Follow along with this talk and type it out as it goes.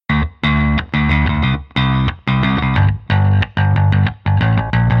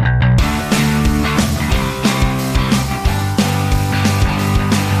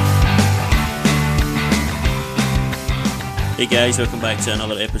Hey guys, welcome back to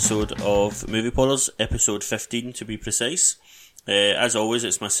another episode of Movie Podders, episode 15 to be precise. As always,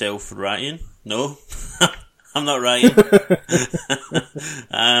 it's myself, Ryan. No, I'm not Ryan.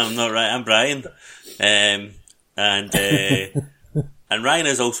 I'm not Ryan, I'm Brian. And Ryan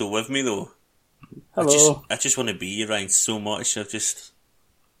is also with me though. Hello. I just want to be you, Ryan, so much. I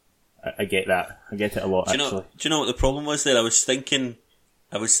get that. I get it a lot, actually. Do you know what the problem was there? I was thinking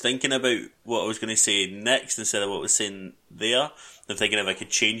about what I was going to say next instead of what I was saying there. I'm thinking if I could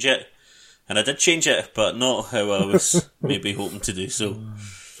change it. And I did change it, but not how I was maybe hoping to do so.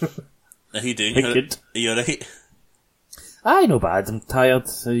 How you doing? Good. Are you alright? Aye, no bad. I'm tired,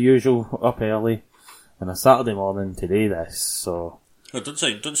 as usual, up early. On a Saturday morning today, so... Oh, don't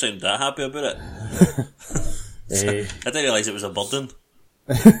sound that happy about it. I didn't realise it was a burden.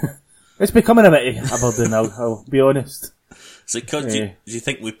 It's becoming a bit of a burden, I'll be honest. Is it because do you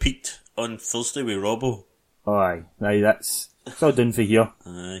think we peaked on Thursday with Robbo? Oh, aye, it's all done for here.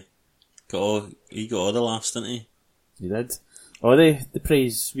 Aye. He got all the laughs, didn't he? He did. Oh, the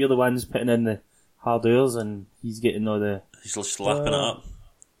praise, we're the ones putting in the hard hours and he's getting all the... He's just lapping it up.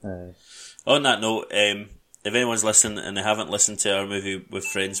 Aye. On that note, if anyone's listening and they haven't listened to our movie with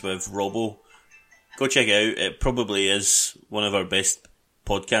friends with Robbo, go check it out. It probably is one of our best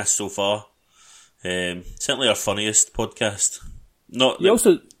podcasts so far. Certainly our funniest podcast. You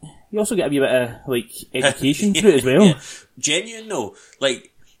also get a wee bit of education through it as well. Yeah. Genuine though. I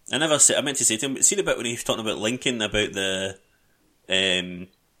meant to say to him, see the bit when he was talking about Lincoln, about the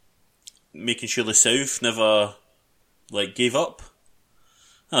making sure the South never gave up.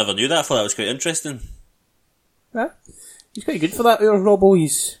 I never knew that. I thought that was quite interesting. Yeah, he's quite good for that, Robbo.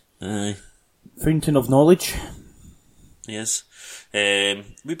 He's Aye. Fountain of knowledge. He is.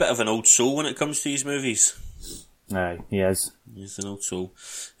 Wee bit of an old soul when it comes to these movies. Aye, he is. He's an old soul.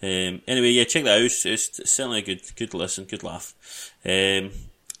 Anyway, yeah, check that out. It's certainly a good listen, good laugh. Anyway,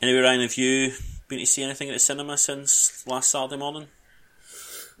 Ryan, have you been to see anything at the cinema since last Saturday morning?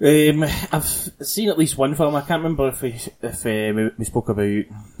 I've seen at least one film. I can't remember if we spoke about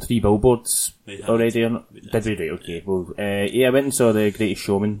Three Billboards already or not. Did we? Right, okay. Well, yeah, I went and saw The Greatest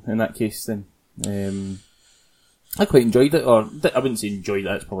Showman in that case then. I quite enjoyed it, or I wouldn't say enjoyed it,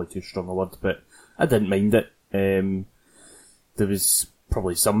 that's probably too strong a word, but I didn't mind it. There was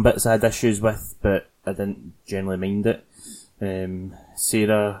probably some bits I had issues with, but I didn't generally mind it.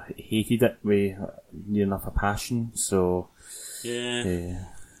 Sarah hated it with near enough a passion, so... Yeah.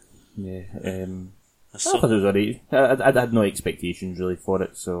 I thought it was alright. I had no expectations really for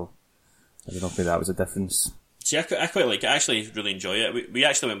it, so I don't know if that was a difference. See, I quite like it. I actually really enjoy it. We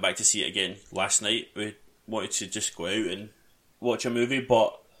actually went back to see it again last night. We wanted to just go out and watch a movie,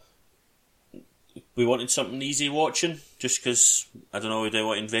 but we wanted something easy watching, just because, I don't know, we didn't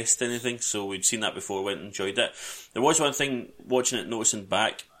want to invest in anything, so we'd seen that before, went and enjoyed it. There was one thing, watching it, noticing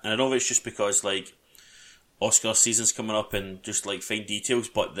back, and I don't know if it's just because, Oscar season's coming up and just, fine details,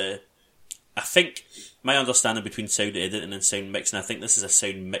 but I think, my understanding between sound editing and sound mixing, I think this is a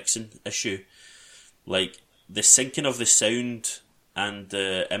sound mixing issue. The syncing of the sound and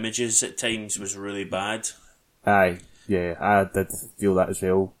the images at times was really bad. Aye, yeah, I did feel that as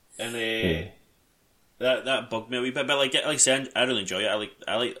well. And that bugged me a wee bit. But like I said, I really enjoy it.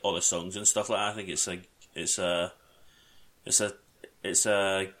 I like all the songs and stuff like that. I think it's a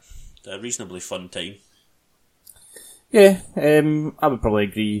reasonably fun time. Yeah, I would probably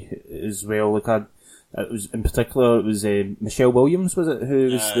agree as well. It was in particular, it was Michelle Williams, was it,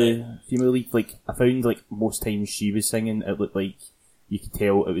 who was the female lead? I found most times she was singing, it looked like you could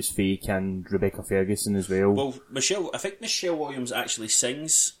tell it was fake, and Rebecca Ferguson as well. Well, I think Michelle Williams actually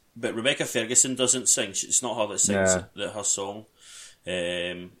sings, but Rebecca Ferguson doesn't sing. It's not her that sings her song.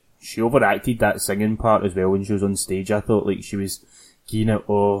 She overacted that singing part as well when she was on stage. I thought she was keen at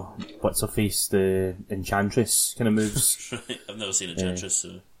what's her face, the Enchantress kind of moves. I've never seen Enchantress,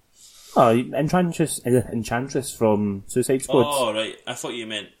 so... Oh, Enchantress from Suicide Squad. Oh, right. I thought you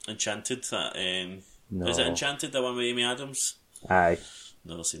meant Enchanted. That no. Is it Enchanted, the one with Amy Adams? Aye.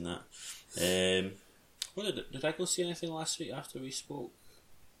 Never seen that. Did I go see anything last week after we spoke?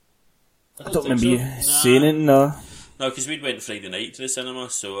 I don't remember you saying it, no. No, because we'd went Friday night to the cinema,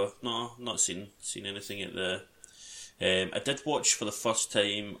 so no, not seen anything at the... I did watch for the first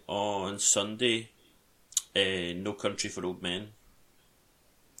time on Sunday No Country for Old Men.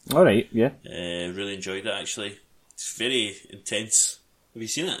 Alright, yeah. Really enjoyed it, actually. It's very intense. Have you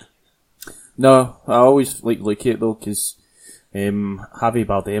seen it? No, I always look at it though, because Javi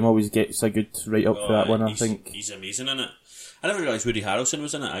Bardem always gets a good write-up for that one, I think. He's amazing in it. I never realised Woody Harrelson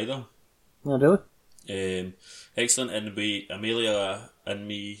was in it either. Oh, really? Excellent, and Amelia and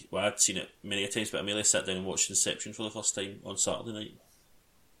me, well, I'd seen it many times, but Amelia sat down and watched Inception for the first time on Saturday night.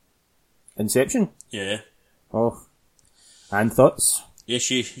 Inception? Yeah. Oh. And thoughts? Yeah,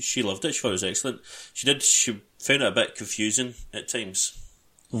 she loved it. She thought it was excellent. She found it a bit confusing at times.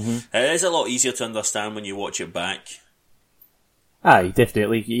 Mm-hmm. It is a lot easier to understand when you watch it back. Aye,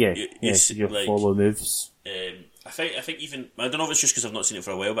 definitely. Yeah, you like, follow moves. I think even, I don't know if it's just because I've not seen it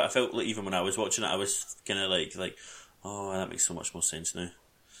for a while, but I felt like even when I was watching it, I was kind of like, oh, that makes so much more sense now.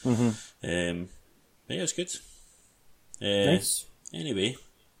 Mm-hmm. But yeah, it's good. Nice. Anyway,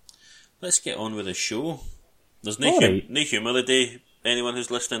 let's get on with the show. There's no humour today. Anyone who's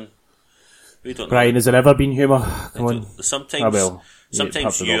listening, we don't know. Brian, has there ever been humour? Come on.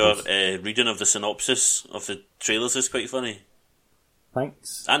 Sometimes your reading of the synopsis of the trailers is quite funny.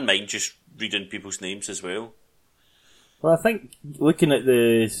 Thanks. And mine, just reading people's names as well. Well, I think looking at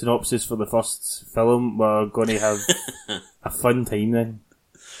the synopsis for the first film, we're going to have a fun time then.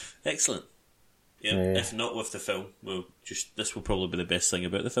 Excellent. Yeah, if not with the film, this will probably be the best thing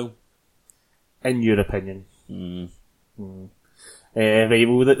about the film. In your opinion. Right,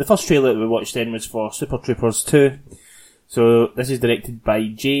 well, the first trailer that we watched then was for Super Troopers 2. So, this is directed by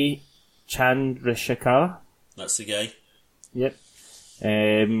Jay Chandrasekhar. That's the guy. Yep.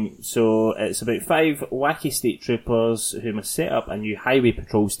 So, it's about 5 wacky state troopers who must set up a new highway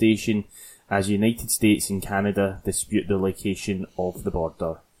patrol station as United States and Canada dispute the location of the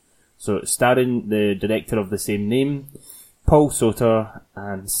border. So, it's starring the director of the same name, Paul Soter,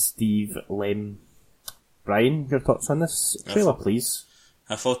 and Steve Lem. Brian, your thoughts on this trailer, please?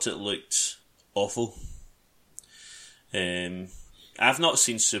 I thought it looked awful. I've not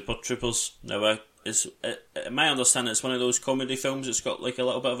seen Super Troopers. Now, my understanding, it's one of those comedy films that's got like a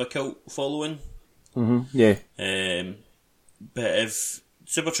little bit of a cult following. Mm-hmm. Yeah. But if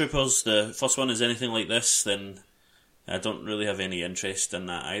Super Troopers, the first one, is anything like this, then I don't really have any interest in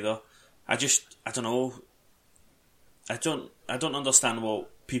that either. I don't know. I don't understand what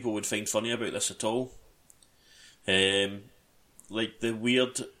people would find funny about this at all. Like the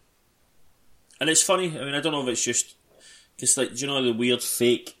weird, and it's funny. I mean, I don't know if it's just because, like, do you know the weird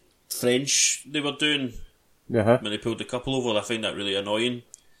fake French they were doing when they pulled the couple over? I find that really annoying.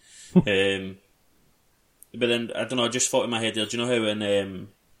 But then I don't know. I just thought in my head there. Do you know how in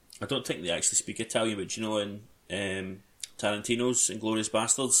I don't think they actually speak Italian, but do you know in Tarantino's Inglourious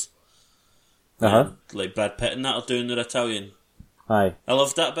Basterds, like Brad Pitt and that are doing their Italian. Aye, I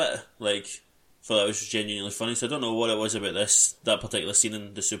loved that bit. Like, thought that was genuinely funny. So I don't know what it was about that particular scene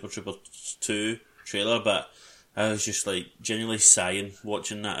in the Super Troopers 2 trailer, but I was just like genuinely sighing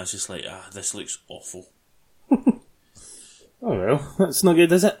watching that. I was just like, this looks awful. Oh well, that's not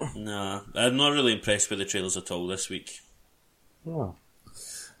good, is it? Nah, I'm not really impressed with the trailers at all this week. Oh.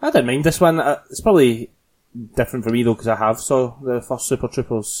 I didn't mind this one. It's probably different for me though, because I have saw the first Super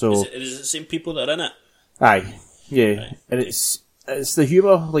Troopers. So is it the same people that are in it? Aye, yeah, right. And it's the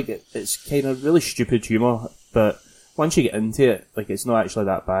humour, like it's kind of really stupid humour, but once you get into it, like it's not actually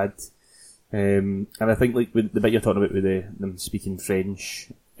that bad. And I think like with the bit you're talking about with them speaking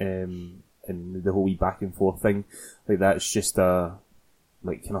French, and the whole wee back and forth thing, like that's just a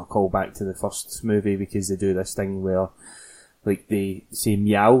like kind of call back to the first movie, because they do this thing where like they say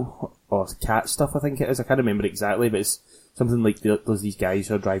meow or cat stuff. I think it is. I can't remember exactly, but it's something like there's these guys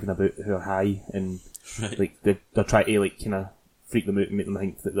who are driving about who are high, and like they're trying to like kind of freak them out and make them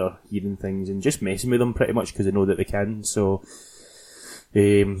think that they're hearing things and just messing with them pretty much because they know that they can. So,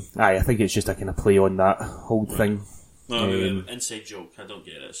 I think it's just a kind of play on that whole thing. No, inside joke. I don't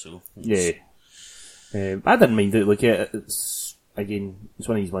get it. So yeah, I didn't mind it. Like it's one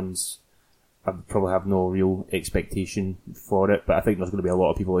of these ones. I probably have no real expectation for it, but I think there's going to be a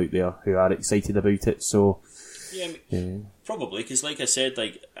lot of people out there who are excited about it. So yeah, probably because, like I said,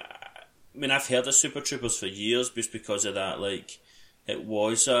 like. I mean, I've heard of Super Troopers for years just because of that. Like, it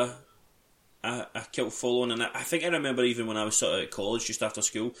was a cult following, and I think I remember even when I was sort of at college, just after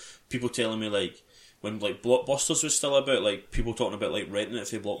school, people telling me like when like Blockbusters was still about, like people talking about like renting it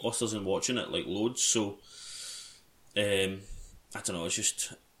for Blockbusters and watching it like loads. So, I don't know. It's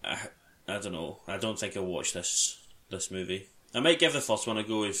just I don't know. I don't think I'll watch this movie. I might give the first one a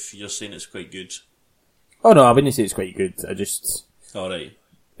go if you're saying it's quite good. Oh no, I wouldn't say it's quite good. I just alright.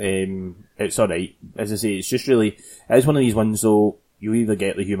 It's alright. As I say, it's just really, it's one of these ones though, you either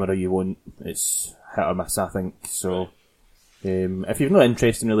get the humour or you won't. It's hit or miss, I think. So, if you're not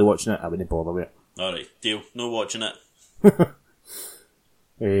interested in really watching it, I wouldn't bother with it. Alright, deal. No watching it.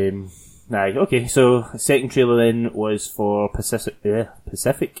 Okay, so second trailer then was for Pacific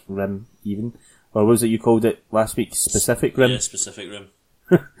Rim, even. Or was it you called it last week? Pacific Rim? Yeah, Pacific Rim.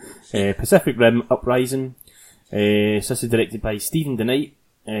 Pacific Rim Uprising. This is directed by Stephen DeKnight.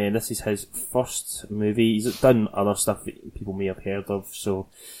 This is his first movie. He's done other stuff that people may have heard of, so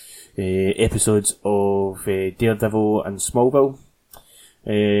episodes of Daredevil and Smallville.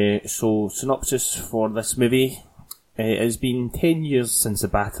 So synopsis for this movie. It has been 10 years since the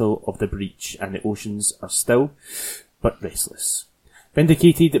Battle of the Breach, and the oceans are still, but restless.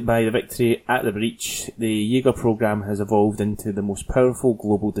 Vindicated by the victory at the Breach, the Jaeger program has evolved into the most powerful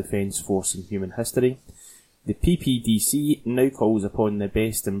global defence force in human history. The PPDC now calls upon the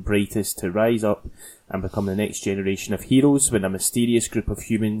best and brightest to rise up and become the next generation of heroes when a mysterious group of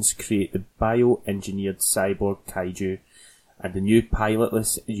humans create the bioengineered cyborg kaiju, and the new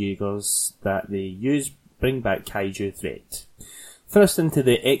pilotless Jaegers that they use bring back kaiju threat. First into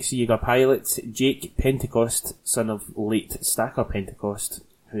the ex-Jaeger pilot, Jake Pentecost, son of late Stacker Pentecost,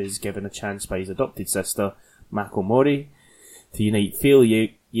 who is given a chance by his adopted sister, Mako Mori, to unite failed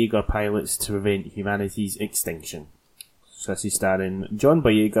Jaeger pilots to prevent humanity's extinction. So this is starring John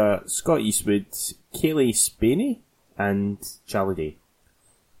Boyega, Scott Eastwood, Kaylee Spaney, and Charlie Day.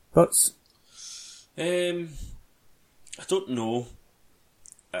 Thoughts? I don't know.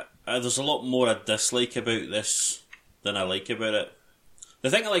 There's a lot more I dislike about this than I like about it. The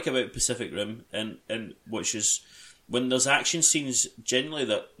thing I like about Pacific Rim, and which is when there's action scenes, generally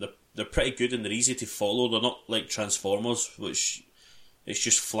they're pretty good and they're easy to follow. They're not like Transformers, which it's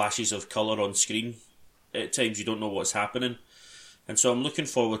just flashes of colour on screen. At times you don't know what's happening, and so I'm looking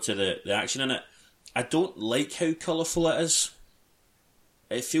forward to the action in it. I don't like how colourful it is.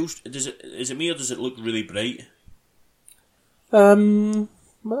 It feels. Is it me or does it look really bright? Well,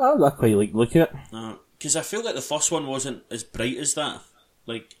 I quite like looking at it. Because I feel like the first one wasn't as bright as that.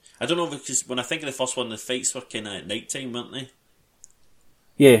 Like, I don't know, because when I think of the first one, the fights were kind of at night time, weren't they?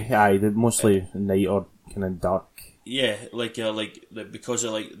 Yeah, aye, they're mostly night or kind of dark. Yeah, because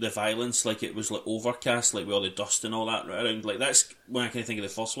of like the violence, like it was like overcast, like with all the dust and all that right around. Like that's when I kind of think of the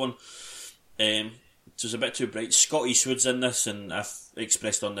first one. So it's a bit too bright. Scott Eastwood's in this, and I've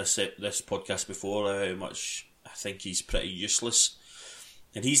expressed on this podcast before how much I think he's pretty useless.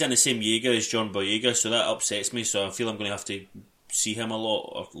 And he's in the same Jaeger as John Boyega, so that upsets me. So I feel I'm going to have to see him a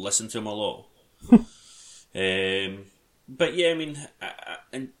lot or listen to him a lot. But yeah, I mean,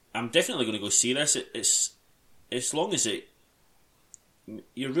 I'm definitely going to go see this. It's as long as it's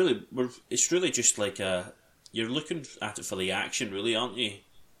really just like you're looking at it for the action, really, aren't you?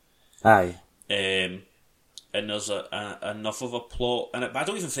 Aye. And there's enough of a plot in it, but I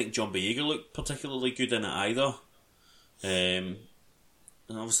don't even think John Boyega looked particularly good in it either. And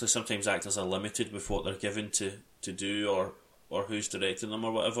obviously sometimes actors are limited with what they're given to do or who's directing them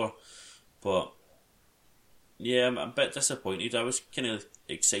or whatever. But yeah, I'm a bit disappointed. I was kind of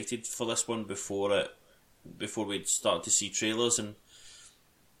excited for this one before we'd started to see trailers, and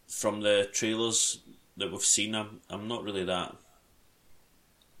from the trailers that we've seen, I'm not really that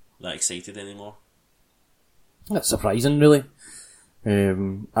excited anymore. That's surprising, really.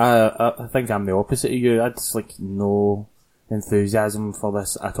 I think I'm the opposite of you. I just like no enthusiasm for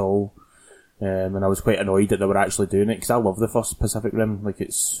this at all, and I was quite annoyed that they were actually doing it because I love the first Pacific Rim. Like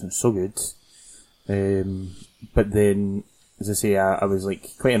it's so good. But then, as I say, I was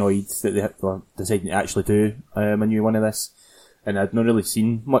like quite annoyed that they were deciding to actually do a new one of this, and I'd not really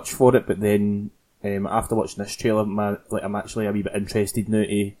seen much for it. But then after watching this trailer, I'm actually a wee bit interested now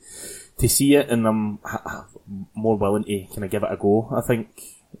to see it, and I'm more willing to kind of give it a go. I think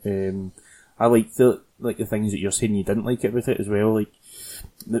I like the things that you're saying you didn't like about it as well, like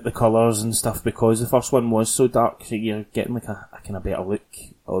the colours and stuff, because the first one was so dark. So you're getting like a kind of better look,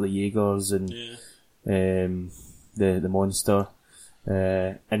 all the Jaegers and the monster.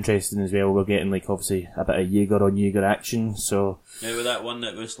 Interesting as well. We're getting like obviously a bit of Jaeger on Jaeger action. So yeah, with that one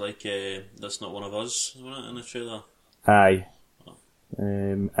that was like That's Not One of Us, wasn't it, in the trailer? Aye.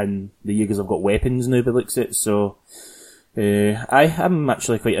 And the Jaegers have got weapons now, by looks it. So I'm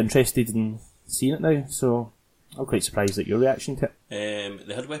actually quite interested in seeing it now. So I'm quite surprised at your reaction to it.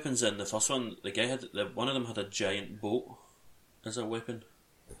 They had weapons in the first one. The guy one of them had a giant boat as a weapon.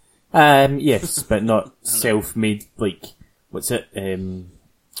 Yes, but not self-made. Like what's it?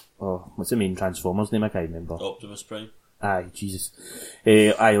 What's the main Transformers name? I can't remember. Optimus Prime. Aye, Jesus.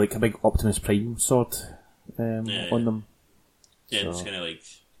 Aye, like a big Optimus Prime sword on them. Yeah, it's kind of like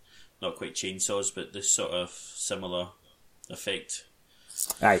not quite chainsaws, but this sort of similar effect.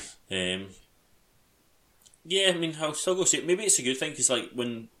 Aye. Yeah, I mean, I'll still go see it. Maybe it's a good thing because, like,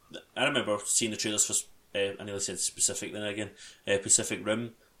 when I remember seeing the trailers for, I nearly said specific then again, Pacific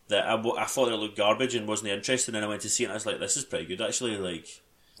Rim, that I thought it looked garbage and wasn't interested, and then I went to see it and I was like, this is pretty good actually. Like,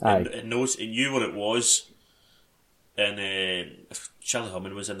 it knew what it was, and Charlie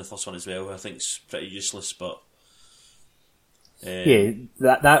Hunnam was in the first one as well. I think it's pretty useless, but yeah,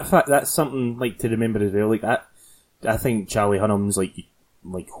 that fact, that's something like to remember as well. Like I think Charlie Hunnam's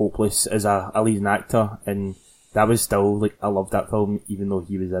like hopeless as a leading actor, and that was still like I loved that film even though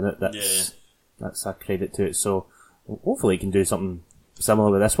he was in it. That's a credit to it. So hopefully he can do something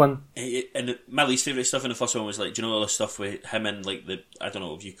similar with this one. And my least favourite stuff in the first one was like, do you know all the stuff with him in like I don't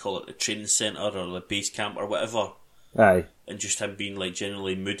know if you call it the training centre or the base camp or whatever. Aye. And just him being like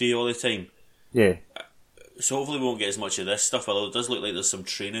generally moody all the time. Yeah. So hopefully we won't get as much of this stuff, although it does look like there's some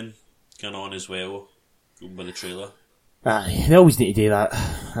training going on as well with the trailer. Aye, they always need to do that.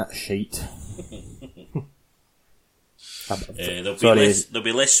 That's shite. There'll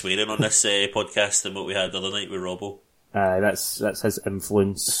be less swearing on this podcast than what we had the other night with Robbo. Aye, that's his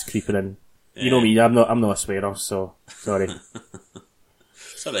influence creeping in. You know me, I'm not a swearer, so sorry.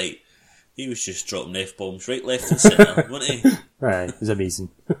 It's alright. He was just dropping F-bombs right, left and centre, wasn't he? Aye, it was amazing.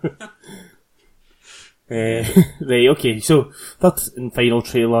 Right, okay, so third and final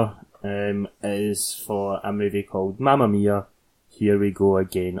trailer is for a movie called Mamma Mia, Here We Go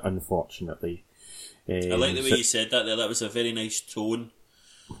Again, unfortunately. I like the way you said that there. That was a very nice tone.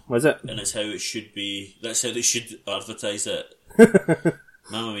 Was it? And it's how it should be. That's how they should advertise it.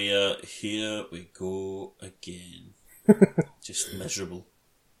 Mamma Mia, here we go again. Just miserable.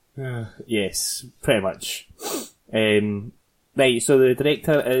 Yes, pretty much. Right, so the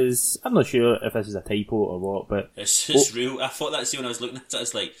director is... I'm not sure if this is a typo or what, but... It's real. I thought that, see, when I was looking at it, I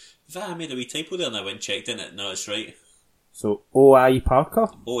was like, have I made a wee typo there? And I went and checked in it. No, it's right. So, O.I. Parker?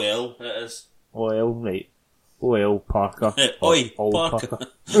 O.L. it is. O.L., right. O.L. Parker. Oi, Parker.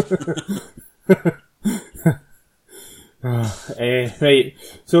 Right,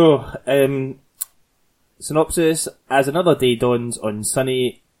 so, synopsis. As another day dawns on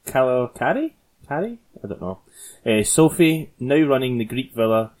sunny Carrie? I don't know. Sophie, now running the Greek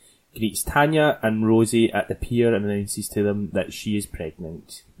villa, greets Tanya and Rosie at the pier and announces to them that she is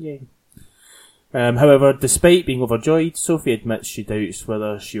pregnant. Yay. However, despite being overjoyed, Sophie admits she doubts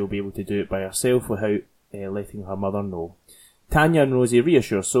whether she will be able to do it by herself without letting her mother know. Tanya and Rosie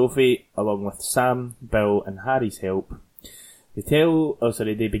reassure Sophie, along with Sam, Bill and Harry's help.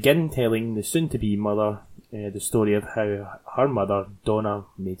 They begin telling the soon-to-be mother the story of how her mother, Donna,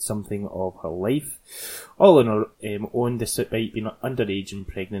 made something of her life, all on her own despite being underage and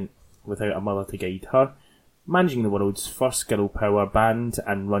pregnant, without a mother to guide her, managing the world's first girl power band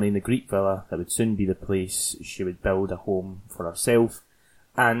and running the Greek villa that would soon be the place she would build a home for herself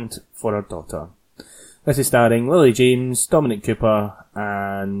and for her daughter. This is starring Lily James, Dominic Cooper,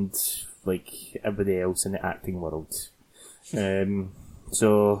 and like everybody else in the acting world.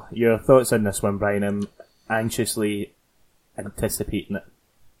 So your thoughts on this one, Brian? I'm anxiously anticipating it.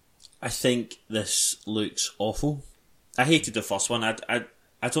 I think this looks awful. I hated the first one. I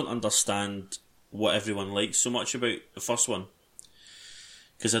don't understand what everyone likes so much about the first one.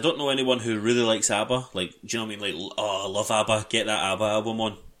 Because I don't know anyone who really likes ABBA. Like, do you know what I mean? Like, oh, I love ABBA, get that ABBA album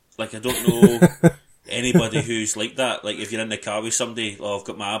on. Like, I don't know anybody who's like that. Like, if you're in the car with somebody, oh, I've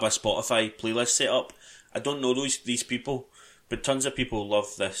got my ABBA Spotify playlist set up. I don't know these people. But tons of people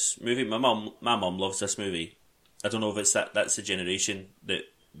love this movie. My mum loves this movie. I don't know if it's that's the generation that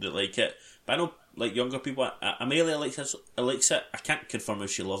like it. But I know, like, younger people, Amelia likes it. I can't confirm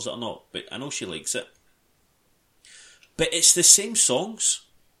if she loves it or not, but I know she likes it. But it's the same songs.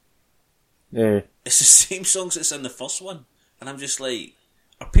 Yeah. It's the same songs that's in the first one. And I'm just like,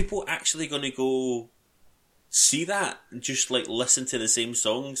 are people actually going to go see that and just, like, listen to the same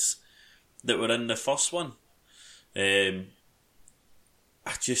songs that were in the first one?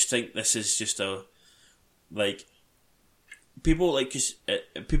 I just think this is just people like, cause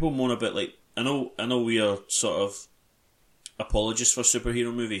people moan about, like, I know we are sort of apologists for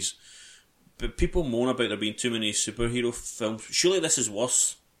superhero movies, but people moan about there being too many superhero films. Surely this is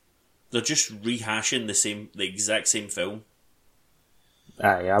worse. They're just rehashing the exact same film.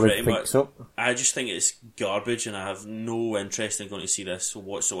 Aye, I would think so. I just think it's garbage, and I have no interest in going to see this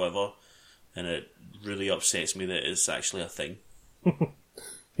whatsoever, and it really upsets me that it's actually a thing.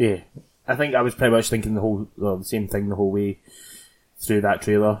 Yeah, I think I was pretty much thinking the same thing the whole way through that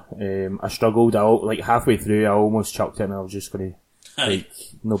trailer. I struggled out, like, halfway through, I almost chucked it and I was just going to, like,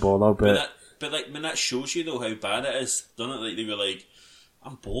 no bother, but like, when that shows you, though, how bad it is, doesn't it? Like, they were like,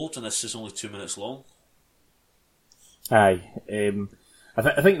 I'm bored and this is only 2 minutes long. Aye.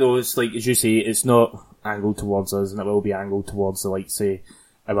 I think, though, it's like, as you say, it's not angled towards us, and it will be angled towards, the, like, say,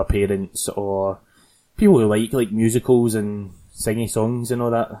 our parents, or people who like musicals and singing songs and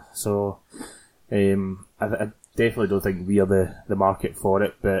all that. So, I definitely don't think we are the market for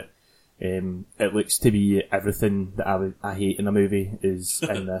it, but It looks to be everything that I hate in a movie is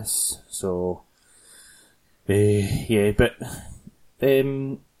in this. So, yeah, but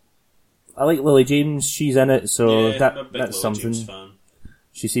I like Lily James. She's in it, so I'm a big that's Lily something. James fan.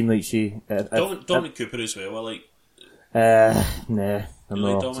 She seemed like she. Dominic Cooper as well. I like. Nah, I'm You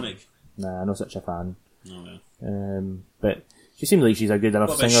like not. Dominic? Nah, I'm not such a fan. No, no. But she seems like she's a good enough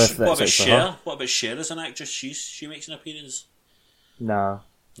What about, singer. If what that's about it for Cher? her. What about Cher as an actress? She makes an appearance. Nah.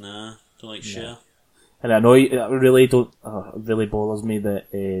 Nah, don't like Cher. And I know it really don't. It really bothers me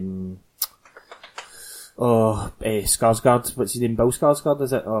that. Skarsgård. What's his name? Bill Skarsgård,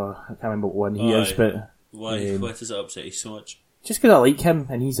 is it? Oh, I can't remember what one he is, but Why does it upset you so much? just because I like him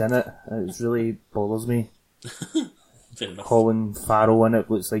and he's in it, it really bothers me. Fair enough. Colin Farrell in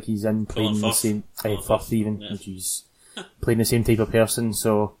it looks like he's in playing Colin the Firth. same. Colin Firth Firth, even, yeah. which he's playing the same type of person.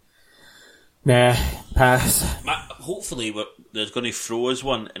 So, nah, pass. Hopefully, they're going to throw us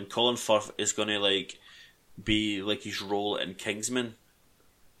one, and Colin Firth is going to be like his role in Kingsman,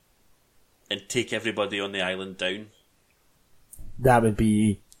 and take everybody on the island down. That would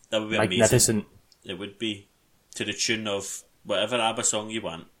be Amazing. magnificent. It would be to the tune of whatever ABBA song you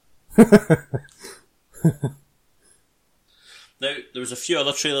want. Now, there was a few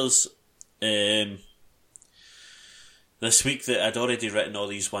other trailers this week that I'd already written all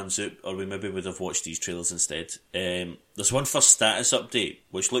these ones out, or we maybe would have watched these trailers instead. There's one for Status Update,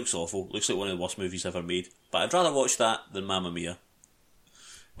 which looks awful. Looks like one of the worst movies ever made. But I'd rather watch that than Mamma Mia.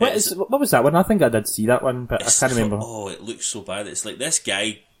 What was that one? I think I did see that one, but I can't remember. Oh, it looks so bad. It's like this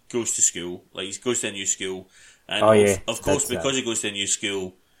guy goes to school, like he goes to a new school, and of course, because he goes to a new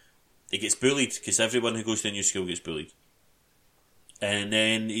school, he gets bullied, because everyone who goes to a new school gets bullied. And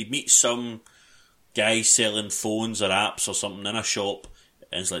then he meets some guy selling phones or apps or something in a shop,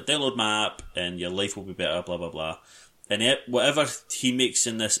 and it's like, download my app and your life will be better, blah blah blah. And whatever he makes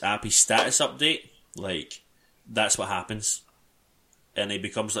in this app, his status update, like, that's what happens. And he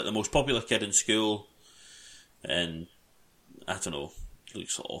becomes like the most popular kid in school, and I don't know, he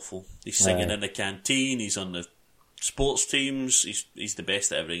looks awful. He's singing in the canteen, he's on the sports teams, he's the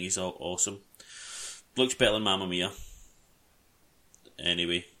best at everything, he's awesome. Looks better than Mamma Mia.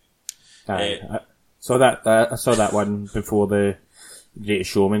 Anyway. I saw that one before the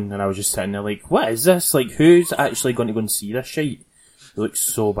Greatest Showman, and I was just sitting there like, what is this? Like, who's actually going to go and see this shite? It looks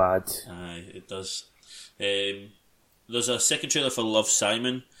so bad. Aye, it does. There's a second trailer for Love,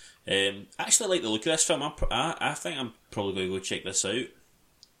 Simon. I actually like the look of this film. I think I'm probably going to go check this out.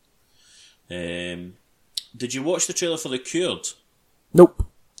 Did you watch the trailer for The Cured? Nope.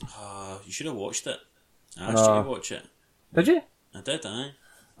 You should have watched it. I asked you to watch it. Did you? I did, aye.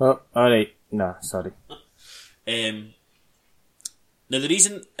 Oh, alright. Nah, sorry. Now the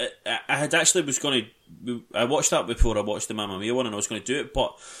reason I had actually was going to, I watched that before I watched the Mamma Mia one, and I was going to do it,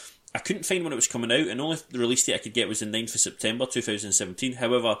 but I couldn't find when it was coming out, and only the release date I could get was the 9th of September 2017.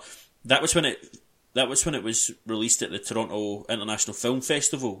 However, that was when it was released at the Toronto International Film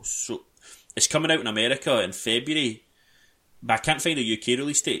Festival. So it's coming out in America in February, but I can't find a UK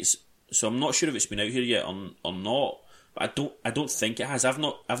release date, so I'm not sure if it's been out here yet or not. But I don't think it has.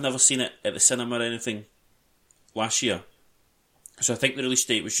 I've never seen it at the cinema or anything last year. So I think the release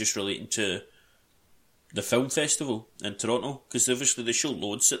date was just relating to the film festival in Toronto, because obviously they show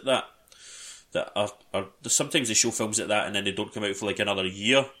loads at that are sometimes they show films at that and then they don't come out for like another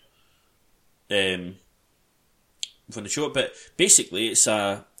year when they show it. But basically it's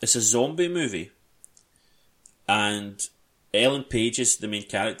a zombie movie, and Ellen Page is the main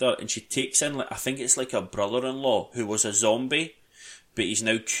character, and she takes in, like, I think it's like a brother-in-law who was a zombie, but he's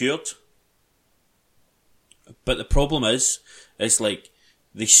now cured. But the problem is like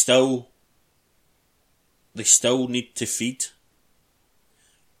they still need to feed,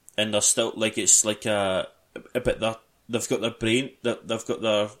 and they're still like, it's like but they've got their brain, they've got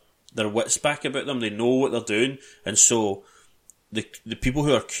their wits back about them. They know what they're doing, and so the people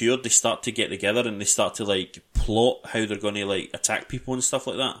who are cured, they start to get together and they start to like plot how they're going to like attack people and stuff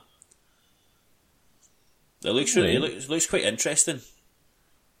like that. It looks quite interesting.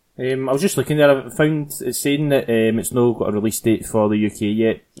 I was just looking there. I found it's saying that it's not got a release date for the UK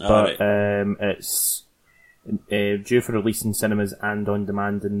yet, but it's due for release in cinemas and on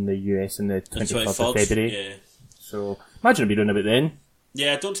demand in the US in the 24th of February. Yeah. So imagine it'll be done about then.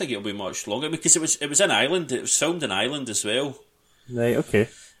 Yeah, I don't think it'll be much longer, because it was in Ireland. It was filmed in Ireland as well. Right. Okay.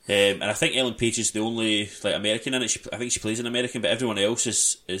 And I think Ellen Page is the only like American in it. I think she plays an American, but everyone else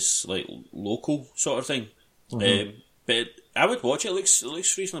is like local sort of thing. Mm-hmm. But I would watch it. It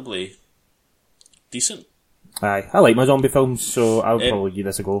looks reasonably decent. Aye, I like my zombie films, so I would probably give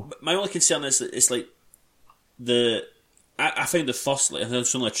this a go. My only concern is that it's like I found the first, like,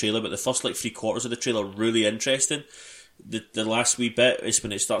 it's only a trailer, but the first like 3/4 of the trailer really interesting. The last wee bit is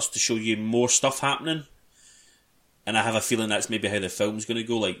when it starts to show you more stuff happening, and I have a feeling that's maybe how the film's going to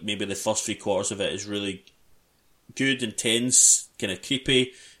go. Like maybe the first 3/4 of it is really good, intense, kind of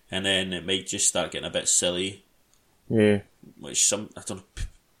creepy, and then it might just start getting a bit silly. Yeah. Which I don't know,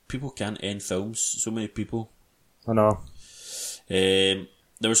 people can't end films. So many people. I know. There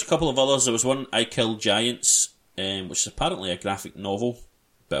was a couple of others. There was one, I Killed Giants, which is apparently a graphic novel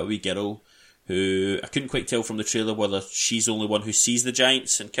about a wee girl who I couldn't quite tell from the trailer whether she's the only one who sees the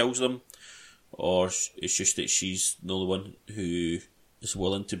giants and kills them, or it's just that she's the only one who is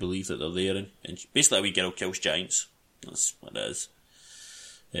willing to believe that they're there. And basically, a wee girl kills giants. That's what it is.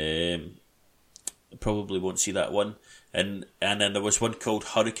 I probably won't see that one. And then there was one called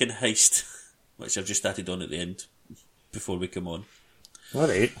Hurricane Heist, which I've just added on at the end before we come on.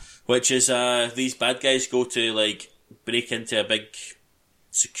 Alright. Which is these bad guys go to like break into a big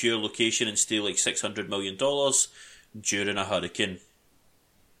secure location and steal like $600 million during a hurricane.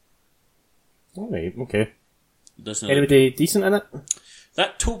 Alright, okay. Doesn't Anybody decent in it?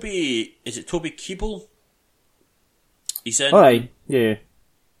 That Toby, is it Toby Kebbell? He's in. Alright, yeah.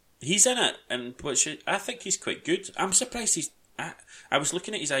 He's in it, and which I think he's quite good. I'm surprised he's. I was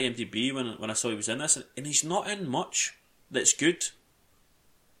looking at his IMDb when I saw he was in this, and he's not in much that's good.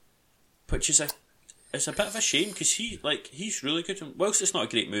 Which is it's a bit of a shame because he's really good. And whilst it's not a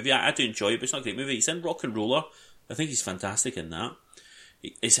great movie, I do enjoy it, but it's not a great movie. He's in Rock and Roller. I think he's fantastic in that.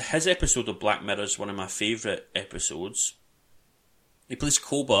 His episode of Black Mirror is one of my favourite episodes. He plays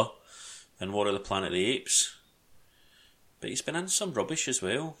Koba in War of the Planet of the Apes, but he's been in some rubbish as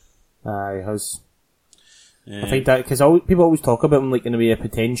well. Aye, he has. I think that because people always talk about him like in a way of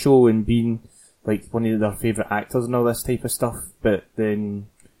potential and being like one of their favourite actors and all this type of stuff, but then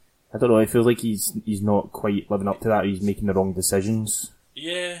I don't know. I feel like he's not quite living up to that. He's making the wrong decisions.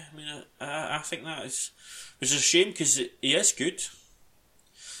 Yeah, I mean, I think that is, which is a shame because he is good.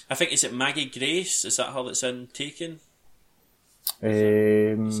 I think is it Maggie Grace? Is that her that's in Taken?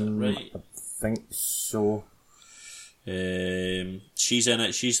 Is that right? I think so. She's in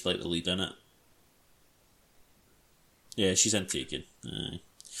it. She's like the lead in it. Yeah, she's in Taken.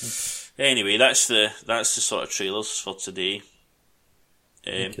 Anyway, that's the sort of trailers for today.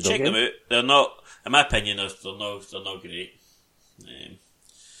 Check them out. They're not, in my opinion, they're not great.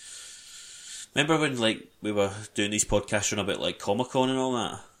 Remember when like we were doing these podcasts on about like Comic-Con and all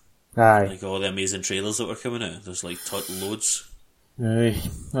that? Aye. Like all the amazing trailers that were coming out. There's like loads. Aye.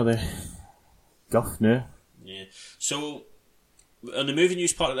 Are they guff now? Yeah. So, on the movie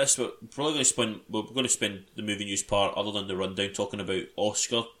news part of this, we're going to spend the movie news part, other than the rundown, talking about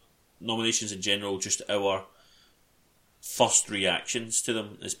Oscar nominations in general, just our first reactions to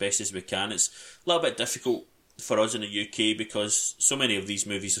them as best as we can. It's a little bit difficult for us in the UK because so many of these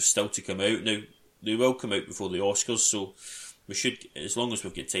movies have still to come out. Now, they will come out before the Oscars, so we should, as long as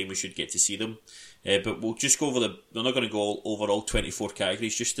we've got time, we should get to see them. But we'll just go over we're not going to go over all 24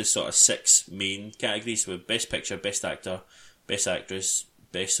 categories, just the sort of 6 main categories with Best Picture, Best Actor, Best Actress,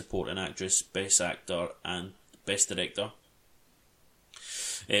 Best Supporting Actress, Best Actor, and Best Director.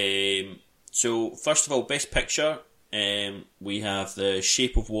 So, first of all, Best Picture, we have The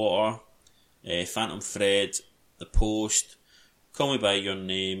Shape of Water, Phantom Thread, The Post, Call Me By Your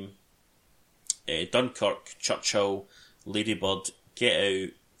Name, Dunkirk, Churchill, Lady Bird, Get Out,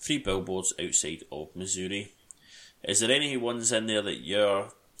 3 Billboards Outside of Missouri. Is there any ones in there that you're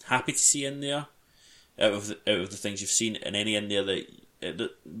happy to see in there out of the things you've seen, and any in there that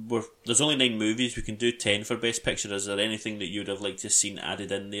there's only 9 movies, we can do 10 for Best Picture. Is there anything that you'd have liked to have seen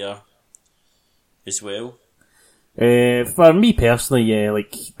added in there as well? For me personally, yeah,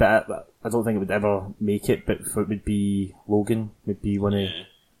 like, but I don't think it would ever make it, but it would be Logan, would be one of.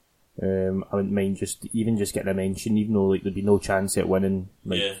 I wouldn't mind just getting a mention, even though like there'd be no chance at winning.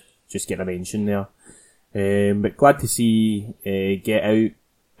 Like, just getting a mention there. But glad to see Get Out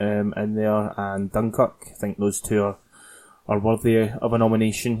in there and Dunkirk. I think those two are worthy of a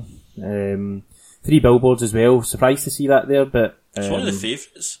nomination. 3 Billboards as well. Surprised to see that there, but it's one of the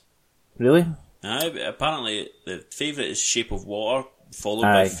favourites. Really? Apparently the favourite is Shape of Water, followed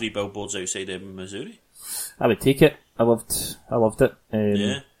by 3 Billboards Outside of Missouri. I would take it. I loved it.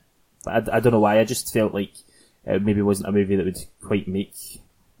 But I don't know why. I just felt like it maybe wasn't a movie that would quite make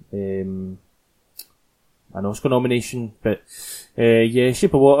an Oscar nomination. But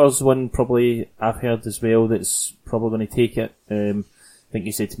Shape of Water's one probably I've heard as well that's probably going to take it. I think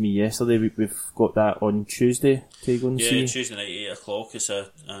you said to me yesterday we've got that on Tuesday to go and see. Yeah, Tuesday night 8 o'clock is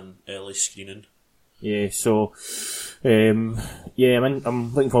an early screening. Yeah, so I'm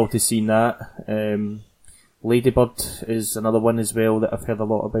looking forward to seeing that. Ladybird is another one as well that I've heard a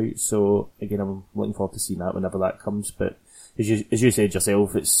lot about, so again I'm looking forward to seeing that whenever that comes, but as you said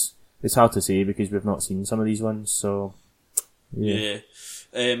yourself, it's hard to say because we've not seen some of these ones, so yeah.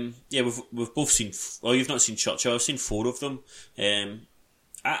 We've both seen, well, you've not seen Churchill, I've seen 4 of them.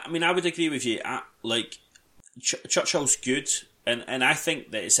 I would agree with you, Churchill's good, and I think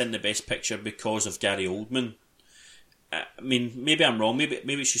that it's in the best picture because of Gary Oldman. I mean, maybe I'm wrong. Maybe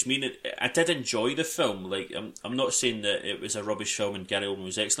it's just me. I did enjoy the film. Like, I'm not saying that it was a rubbish film and Gary Oldman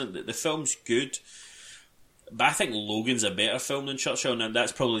was excellent. The film's good, but I think Logan's a better film than Churchill, and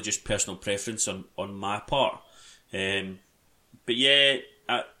that's probably just personal preference on my part. But yeah,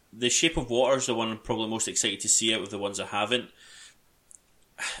 The Shape of Water is the one I'm probably most excited to see out of the ones I haven't.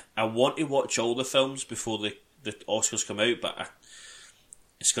 I want to watch all the films before the Oscars come out, but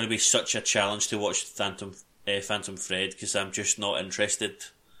it's going to be such a challenge to watch Phantom Thread because I'm just not interested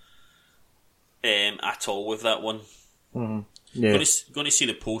at all with that one. Mm-hmm. Yeah. Going to see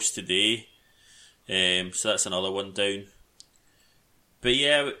The Post today, so that's another one down. But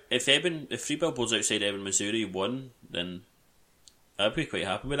yeah, if Three Billboards Outside Ebbing, Missouri won, then I'd be quite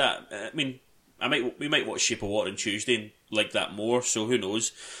happy with that. I mean, we might watch Shape of Water on Tuesday and like that more, so who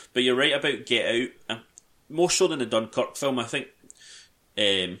knows. But you're right about Get Out, more so than the Dunkirk film. I think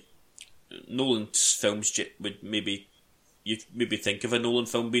Nolan's films would you'd maybe think of a Nolan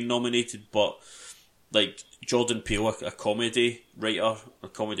film being nominated, but like Jordan Peele, a comedy writer, a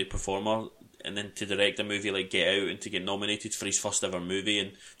comedy performer, and then to direct a movie like Get Out and to get nominated for his first ever movie,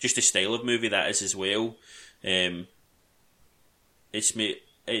 and just the style of movie that is as well, it's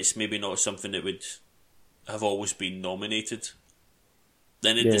maybe not something that would have always been nominated.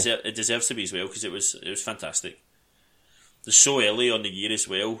 Then it deserves to be as well because it was fantastic. It's so early on the year as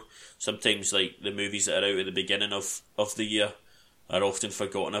well. Sometimes like the movies that are out at the beginning of the year are often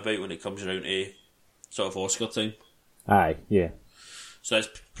forgotten about when it comes around to sort of Oscar time. Aye, yeah. So that's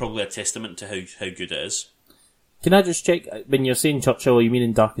probably a testament to how good it is. Can I just check, when you're saying Churchill, are you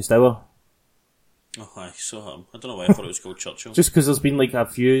meaning Darkest Hour? Oh, aye, so I don't know why I thought it was called Churchill. Just because there's been like a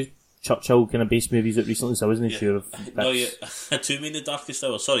few Churchill kind of based movies out recently, so I wasn't sure if that's... No, yeah, I do mean The Darkest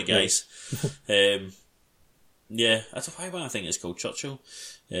Hour. Sorry, guys. Yeah, I don't know why I think it's called Churchill.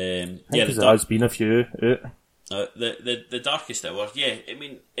 There has been a few out. The Darkest Hour, yeah, I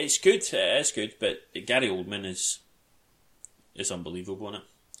mean, it's good, it is good, but Gary Oldman is unbelievable in it.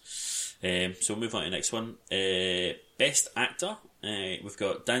 So we'll move on to the next one. Best Actor, we've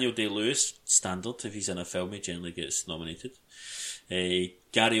got Daniel Day-Lewis, standard, if he's in a film he generally gets nominated.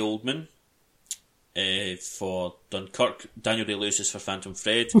 Gary Oldman for Dunkirk, Daniel Day-Lewis is for Phantom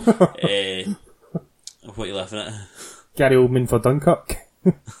Thread. What are you laughing at? Gary Oldman for Dunkirk.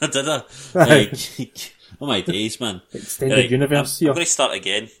 Did I? Oh my days, man. Extended universe here. I'm going to start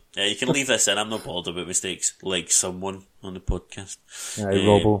again. You can leave this in. I'm not bothered about mistakes, like someone on the podcast.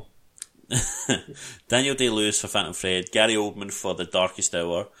 Robbo. Daniel Day-Lewis for Phantom Thread, Gary Oldman for The Darkest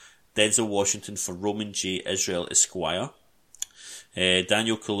Hour, Denzel Washington for Roman J. Israel Esquire,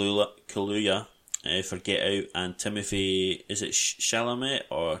 Daniel Kaluuya for Get Out, and Timothy, is it Chalamet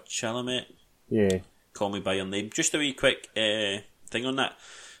or Chalamet? Yeah. Call Me By Your Name. Just a wee quick thing on that.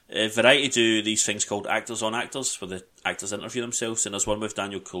 Variety do these things called Actors on Actors, where the actors interview themselves, and there's one with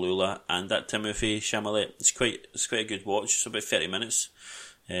Daniel Kaluuya and that Timothy Chalamet. It's quite a good watch. It's about 30 minutes.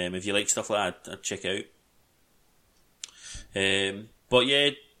 If you like stuff like that, I'd check it out. But yeah,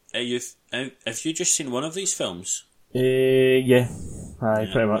 have you just seen one of these films? Yeah. Aye,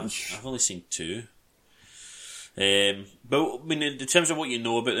 pretty much. I've only seen 2. But I mean, in terms of what you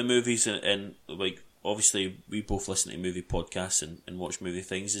know about the movies, and like obviously we both listen to movie podcasts and watch movie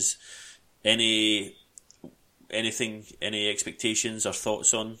things. Is any expectations or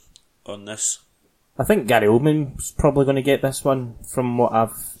thoughts on this? I think Gary Oldman's probably going to get this one from what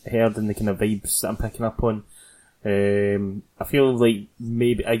I've heard and the kind of vibes that I'm picking up on. I feel like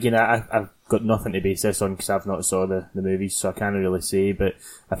maybe, again, I've got nothing to base this on because I've not saw the movies, so I can't really say, but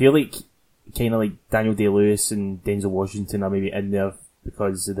I feel like kind of like Daniel Day-Lewis and Denzel Washington are maybe in there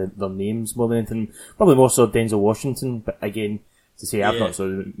because of their names more than anything. Probably more so Denzel Washington, but again, to say I've not saw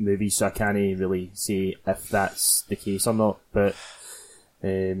the movies, so I can't really say if that's the case or not, but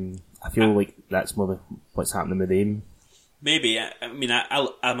I feel like that's more what's happening with him. Maybe. I mean,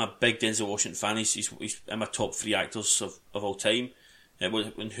 I'm a big Denzel Washington fan. He's in my top 3 actors of all time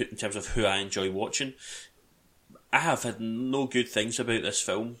in terms of who I enjoy watching. I have had no good things about this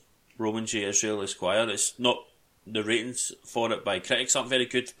film, Roman J. Israel Esquire. It's not, the ratings for it by critics aren't very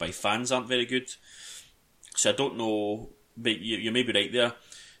good, by fans aren't very good. So I don't know, but you may be right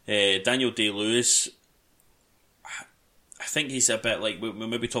there. Daniel Day-Lewis, I think he's a bit like, we'll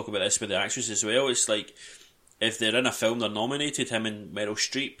maybe talk about this with the actress as well. It's like, if they're in a film, they're nominated, him and Meryl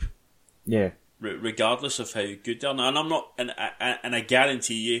Streep. Yeah. Regardless of how good they are. And I'm not, and I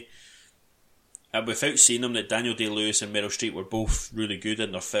guarantee you, without seeing them, that Daniel Day-Lewis and Meryl Streep were both really good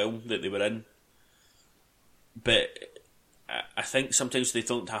in their film that they were in. But I think sometimes they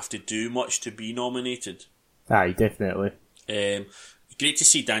don't have to do much to be nominated. Aye, definitely. Great to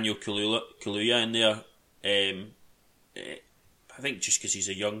see Daniel Kaluuya in there. I think just because he's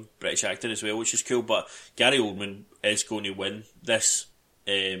a young British actor as well, which is cool. But Gary Oldman is going to win this.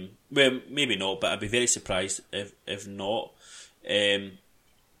 Well, maybe not, but I'd be very surprised if not.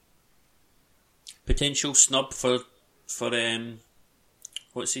 Potential snub for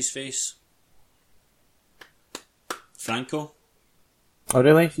what's his face? Franco. Oh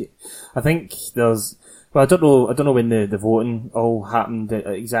really? I think there's. Well, I don't know when the voting all happened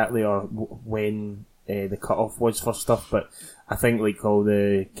exactly, or when the cut-off was for stuff, but I think like all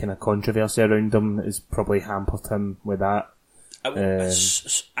the kind of controversy around him has probably hampered him with that. I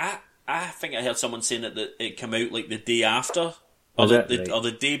think I heard someone saying that it came out like the day after, or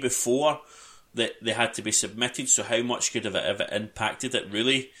the day before that they had to be submitted. So how much could have it ever impacted it?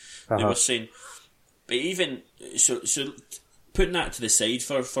 Really, they were saying. But even so putting that to the side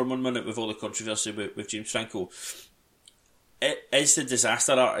for 1 minute, with all the controversy with James Franco, is The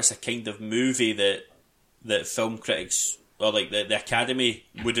Disaster Artist a kind of movie that film critics or like the Academy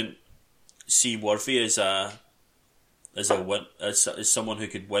wouldn't see worthy as someone who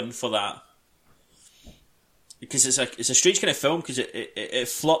could win for that? Because it's a strange kind of film, because it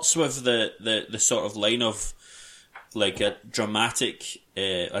flirts with the sort of line of like a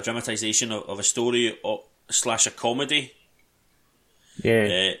dramatization of a story / a comedy.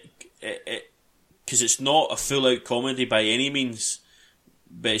 Yeah. Because it's not a full out comedy by any means,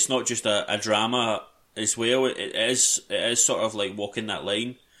 but it's not just a drama as well. It is sort of like walking that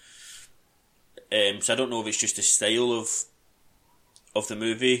line. So I don't know if it's just the style of the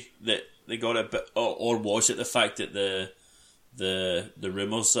movie that they got it, but or was it the fact that the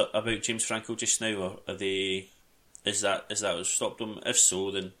rumours about James Franco just now, or are they? Is that what stopped them? If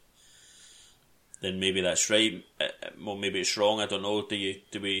so, then maybe that's right. Well, maybe it's wrong. I don't know.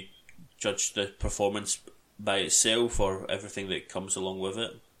 Do we judge the performance by itself, or everything that comes along with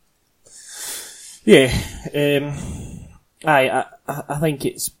it? Yeah. I think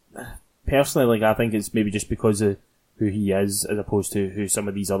it's personally, like, I think it's maybe just because of who he is, as opposed to who some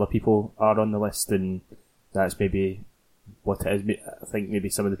of these other people are on the list, and that's maybe what it is. I think maybe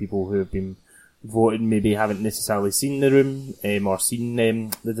some of the people who have been voting maybe haven't necessarily seen The Room or seen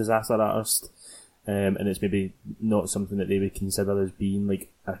The Disaster Artist, and it's maybe not something that they would consider as being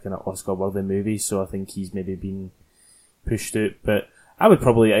like a kind of Oscar-worthy movie. So I think he's maybe been pushed out. But I would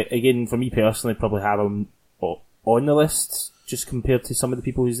probably, again, for me personally, probably have him on the list just compared to some of the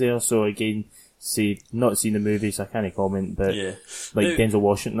people who's there. So again, say not seen the movie, so I can't comment. But yeah, like now, Denzel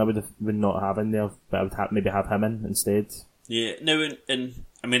Washington, I would not have in there, but I would maybe have him in instead. Yeah. Now, and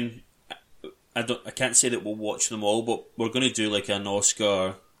I mean, I can't say that we'll watch them all, but we're going to do like an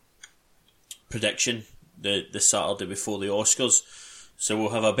Oscar prediction the Saturday before the Oscars, so we'll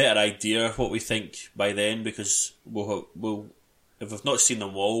have a better idea of what we think by then, because we'll if we've not seen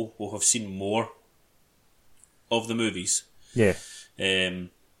them all, we'll have seen more of the movies. Yeah.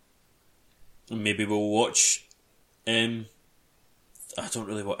 Maybe we'll watch. I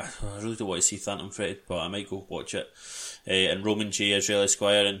really don't want to see Phantom Thread, but I might go watch it. And Roman J. Israel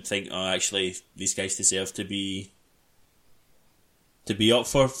Esquire, and think, oh, actually, these guys deserve to be up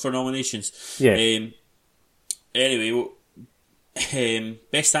for nominations. Yeah. Anyway,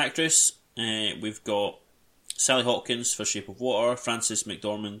 Best Actress, we've got Sally Hawkins for Shape of Water, Frances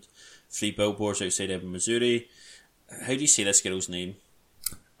McDormand, 3 Billboards Outside Ebbing, Missouri. How do you say this girl's name?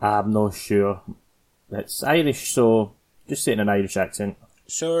 I'm not sure. It's Irish, so just say it in an Irish accent.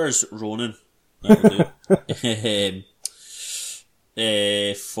 Saoirse Ronan. That'll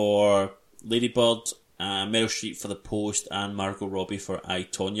do. For Lady Bird, Meryl Streep for The Post, and Margot Robbie for I,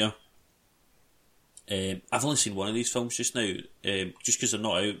 Tonya. I've only seen one of these films just now, just because they're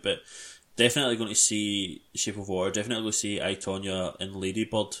not out, but definitely going to see Shape of Water, definitely going to see I, Tonya and Lady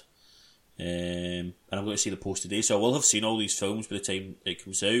Bird. And I'm going to see The Post today, so I will have seen all these films by the time it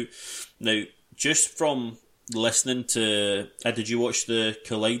comes out. Now, just from listening to... did you watch the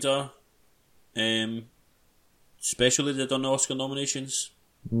Collider special they did on the Oscar nominations?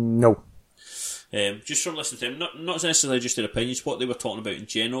 No. Just from listening to them, not necessarily just their opinions, what they were talking about in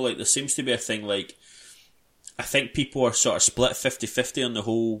general, like there seems to be a thing like... I think people are sort of split 50-50 on the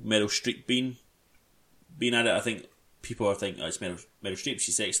whole Meryl Streep being at it. I think people are thinking, oh, it's Meryl Streep,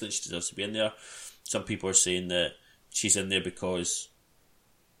 she's excellent, she deserves to be in there. Some people are saying that she's in there because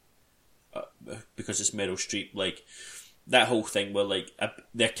because it's Meryl Streep. Like that whole thing where like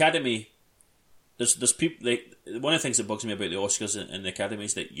the Academy, there's people. One of the things that bugs me about the Oscars and the Academy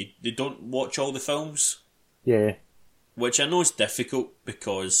is that they don't watch all the films. Yeah. Which I know is difficult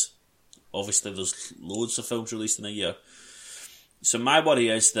because obviously there's loads of films released in a year. So my worry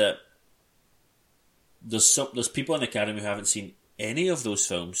is that there's people in the Academy who haven't seen any of those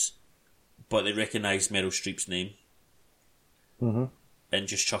films, but they recognise Meryl Streep's name. Mm-hmm. And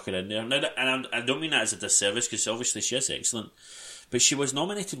just chuck it in there. Now, and I don't mean that as a disservice, because obviously she is excellent, but she was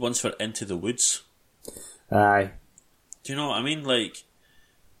nominated once for Into the Woods. Aye. Do you know what I mean? Like,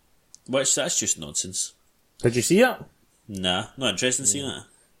 that's just nonsense. Did you see it? Nah, not interested in seeing it.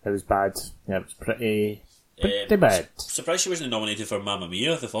 It was bad. Yeah, it was pretty bad. Surprised she wasn't nominated for Mamma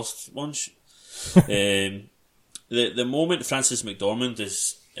Mia, the first one. The moment Frances McDormand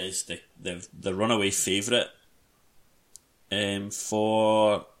is the runaway favourite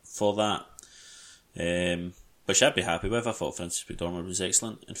for that, which I'd be happy with. I thought Frances McDormand was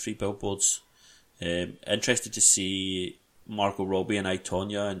excellent in Three Billboards. Interested to see Margot Robbie and I,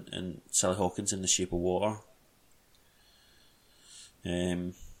 Tonya and Sally Hawkins in The Shape of Water.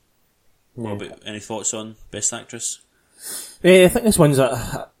 What about, any thoughts on Best Actress? I think this one's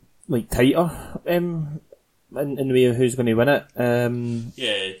like tighter in the way of who's going to win it.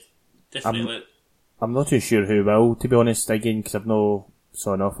 Yeah, definitely. I'm not too sure who will, to be honest, again, because I've not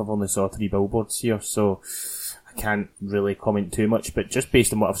saw enough. I've only saw 3 billboards here, so I can't really comment too much, but just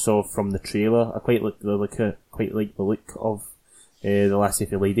based on what I've saw from the trailer, I quite like the look of the lassie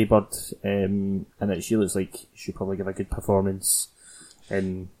for Lady Bird, and she looks like she'll probably give a good performance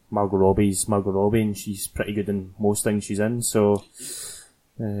in Margot Robbie, and she's pretty good in most things she's in, so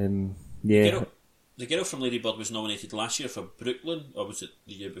yeah. The girl from Lady Bird was nominated last year for Brooklyn, or was it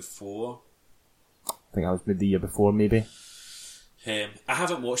the year before? I think that was the year before, maybe. I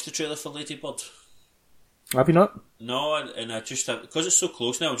haven't watched the trailer for Lady Bird. Have you not? No, and I just because it's so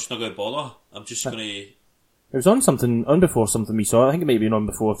close now, I'm just not going to bother. I'm just going to. It was on before something we saw. I think it might have been on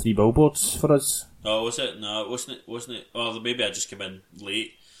before 3 billboards for us. Oh, was it? No, wasn't it? Oh, maybe I just came in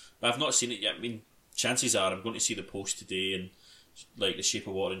late. But I've not seen it yet. I mean, chances are I'm going to see the post today and like The Shape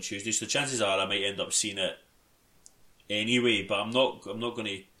of Water on Tuesday. So chances are I might end up seeing it anyway. But I'm not going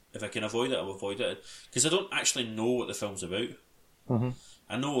to. If I can avoid it, I'll avoid it because I don't actually know what the film's about. Mm-hmm.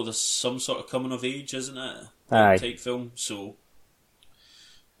 I know there's some sort of coming of age, isn't it? Aye. Type film. So,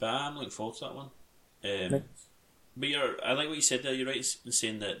 but I'm looking forward to that one. But I like what you said there. You're right in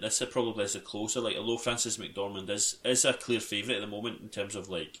saying that this probably is a closer. Like, although Frances McDormand is a clear favourite at the moment in terms of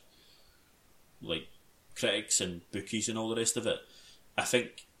like critics and bookies and all the rest of it. I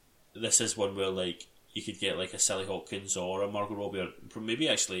think this is one where like you could get like a Sally Hawkins or a Margot Robbie or maybe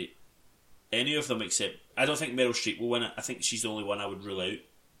actually any of them except I don't think Meryl Streep will win it. I think she's the only one I would rule out.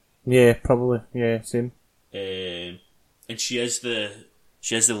 Yeah, probably. Yeah, same. And she is the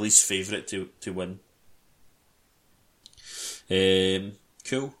least favourite to win.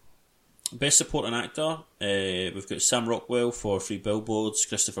 Cool. Best Supporting Actor, we've got Sam Rockwell for 3 Billboards,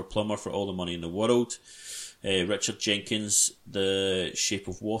 Christopher Plummer for All the Money in the World, Richard Jenkins, The Shape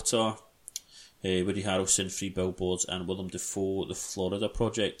of Water, Woody Harrelson, 3 Billboards, and Willem Dafoe, The Florida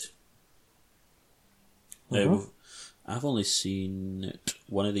Project. Mm-hmm. I've only seen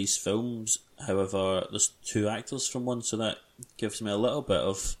one of these films, however, there's 2 actors from one, so that gives me a little bit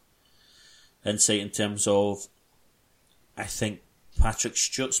of insight in terms of, I think Patrick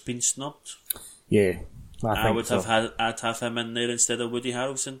Stewart's been snubbed. Yeah, I'd have him in there instead of Woody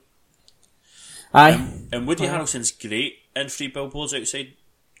Harrelson. Aye, and Woody Harrelson's great in 3 Billboards Outside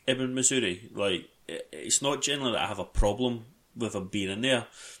Ebbing, Missouri. Like, it's not generally that I have a problem with him being in there.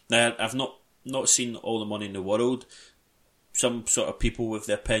 Now, I've not seen All the Money in the World. Some sort of people with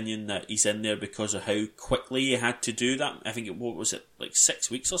the opinion that he's in there because of how quickly he had to do that. I think what was it, like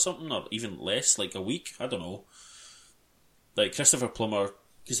 6 weeks or something, or even less, like a week. I don't know. Like Christopher Plummer,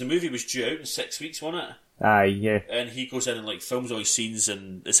 because the movie was due out in 6 weeks, wasn't it? Aye, yeah. And he goes in and like films all his scenes,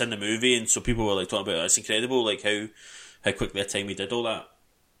 and it's in the movie, and so people were like talking about it. It's incredible, like how quickly a time he did all that.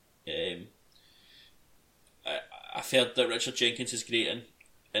 I've heard that Richard Jenkins is great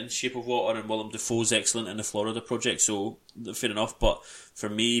in Shape of Water, and Willem Dafoe's excellent in The Florida Project. So fair enough, but for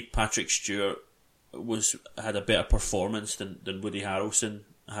me, Patrick Stewart had a better performance than Woody Harrelson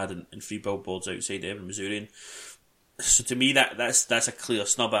had in 3 Billboards Outside Ebbing, Missouri. And so to me, that's a clear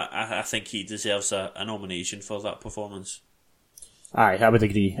snub. I think he deserves a nomination for that performance. Aye, I would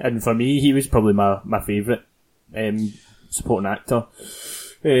agree. And for me, he was probably my favourite supporting actor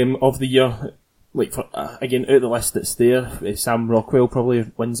of the year. Like, for again, out of the list that's there, Sam Rockwell probably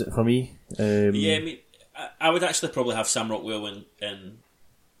wins it for me. Yeah, I mean, I would actually probably have Sam Rockwell in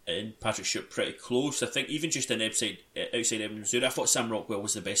and Patrick Stewart pretty close. I think even just in Outside Ebbing, Missouri, I thought Sam Rockwell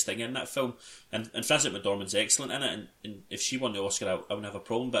was the best thing in that film, and Frances McDormand's excellent in it. And if she won the Oscar, I wouldn't have a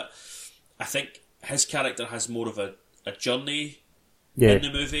problem. But I think his character has more of a journey in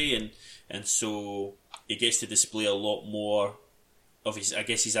the movie, and so he gets to display a lot more of his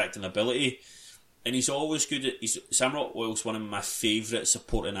acting ability. And he's always good at... Sam Rockwell's one of my favourite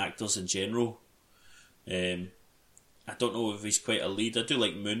supporting actors in general. I don't know if he's quite a lead. I do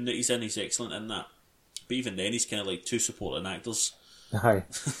like Moon that he's in. He's excellent in that. But even then, he's kind of like two supporting actors. Hi.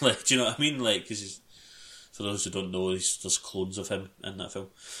 Like, do you know what I mean? Like, because for those who don't know, there's clones of him in that film.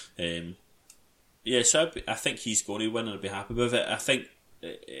 So I think he's going to win, and I'd be happy with it. I think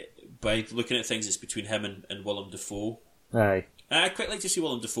by looking at things, it's between him and Willem Dafoe. Aye. I'd quite like to see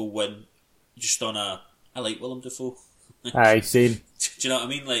Willem Dafoe win. Just on I like Willem Dafoe. Aye, same. Do you know what I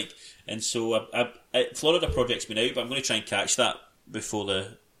mean? Like, and so Florida Project's been out, but I'm going to try and catch that before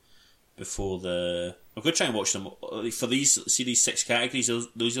the. I'm going to try and watch them for these 6 categories.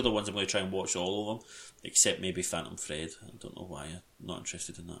 Those are the ones I'm going to try and watch all of them, except maybe Phantom Thread. I don't know why. I'm not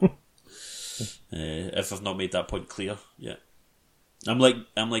interested in that. If I've not made that point clear yet. I'm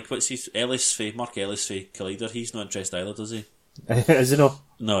like what's his Mark Ellis for Collider. He's not interested either, does he? Is it not?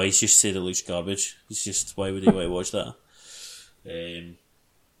 No, he's just said it looks garbage. He's just, why would he want to watch that?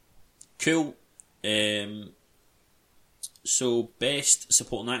 Cool. So, Best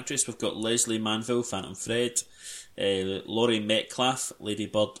Supporting Actress, we've got Leslie Manville, Phantom Thread, Laurie Metcalf, Lady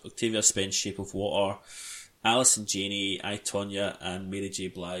Bird, Octavia Spence, Shape of Water, Alison Janney, I, Tonya, and Mary J.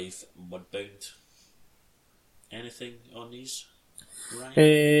 Blige, Mudbound. Anything on these?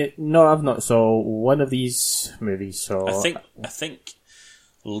 Right. No, I've not saw one of these movies. So I think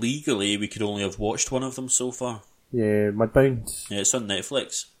legally we could only have watched one of them so far. Yeah, Mudbound. Yeah, it's on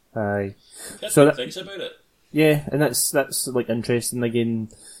Netflix. Aye. So things about it. Yeah, and that's like interesting again.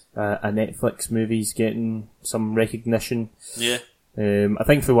 A Netflix movie's getting some recognition. Yeah. I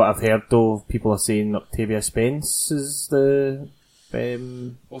think for what I've heard though, people are saying Octavia Spence is the.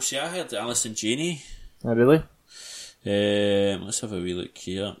 Oh, see, I heard Alison Janney. Oh, really? Let's have a wee look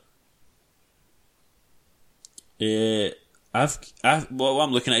here. What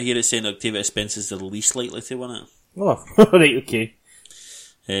I'm looking at here is saying Octavia Spence is the least likely to win it. Oh, right, okay.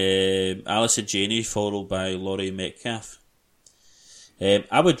 Alison Janney followed by Laurie Metcalf.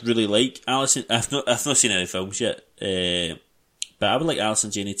 I would really like Alison. I've not seen any films yet, but I would like Alison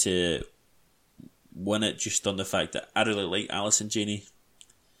Janney to win it just on the fact that I really like Alison Janney.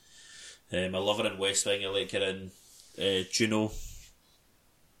 I love her in West Wing. I like her in Juno.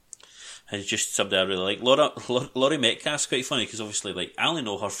 And just somebody I really like. Laurie Metcalf's quite funny because obviously, like, I only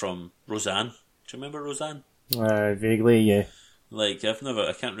know her from Roseanne. Do you remember Roseanne? Vaguely, yeah. Like, I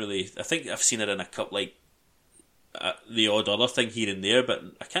think I've seen her in a couple, like, the odd other thing here and there, but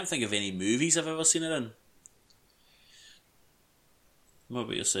I can't think of any movies I've ever seen her in. What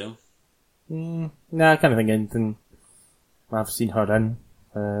about yourself? Nah, I can't think of anything I've seen her in.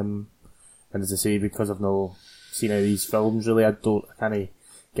 And as I say, because I've not seen any of these films, really, I can't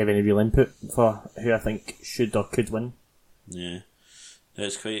give any real input for who I think should or could win. Yeah,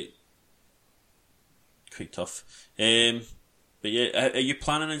 it's quite tough. But yeah, are you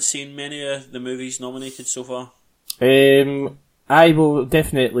planning on seeing many of the movies nominated so far? I will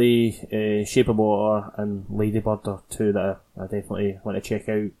definitely Shape of Water and Lady Bird are two that I definitely want to check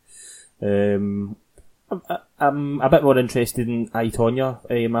out. I'm a bit more interested in I, Tonya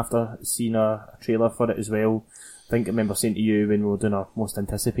after seeing a trailer for it as well. I think I remember saying to you when we were doing our most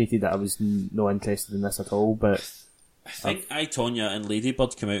anticipated that I was not interested in this at all, but I think I, Tonya and Lady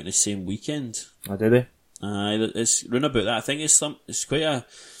Bird come out in the same weekend. Oh, do they? It's round about that. I think it's quite a.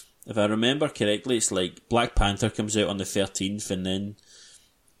 If I remember correctly, it's like Black Panther comes out on the 13th, and then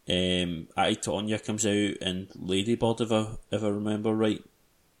I, Tonya comes out, and Lady Bird, if I remember right.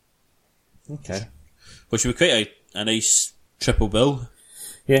 Okay. Which would be quite a nice triple bill.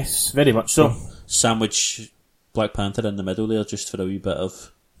 Yes, very much so. Sandwich Black Panther in the middle there, just for a wee bit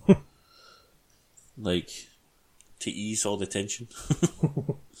of like to ease all the tension.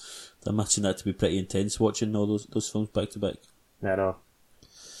 I imagine that to be pretty intense watching all those films back to back. I know.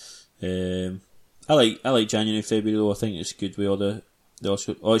 I like January and February though. I think it's good with all the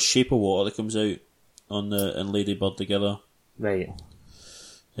Oscar. Oh, it's Shape of Water that comes out and Lady Bird together. Right.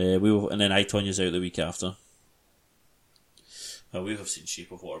 And then I, Tonya's out the week after. We have seen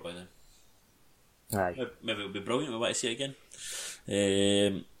Shape of Water by then. Aye. Maybe it'll be brilliant. We want to see it again.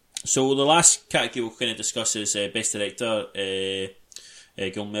 So the last category we'll kind of discuss is Best Director.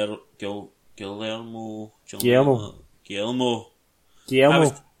 Guillermo.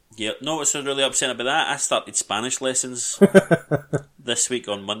 Yeah, no, what's really upsetting about that? I started Spanish lessons this week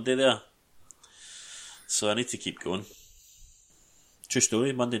on Monday there. So I need to keep going. True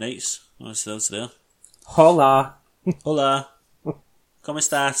story, Monday nights. That's there. Hola. Hola. ¿Cómo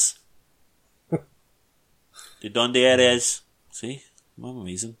estás? ¿De dónde eres? See? I'm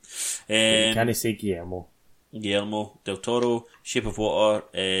amazing. Can I say Guillermo? Guillermo del Toro, Shape of Water,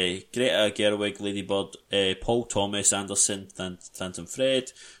 Greta Gerwig, Lady Bird, Paul Thomas Anderson, Phantom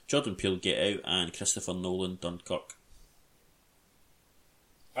Thread, Jordan Peele, Get Out, and Christopher Nolan, Dunkirk.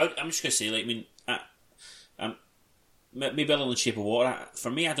 I'm just going to say, like, I mean, maybe other than Shape of Water, for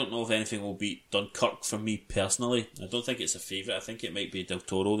me, I don't know if anything will beat Dunkirk for me personally. I don't think it's a favourite. I think it might be Del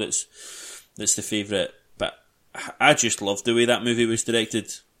Toro that's the favourite. But I just loved the way that movie was directed.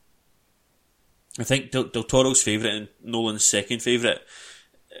 I think Del Toro's favourite and Nolan's second favourite.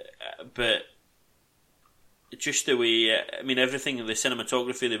 But just the way, I mean, everything, the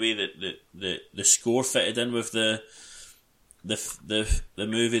cinematography, the way that the score fitted in with the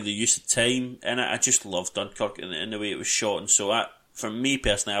movie, the use of time in it, I just loved Dunkirk and the way it was shot. And so, for me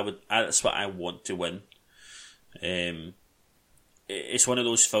personally, that's what I want to win. It's one of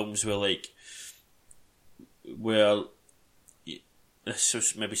those films where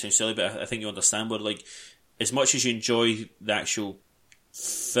this maybe sounds silly, but I think you understand. Where, like, as much as you enjoy the actual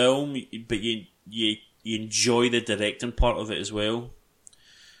film, but you enjoy the directing part of it as well.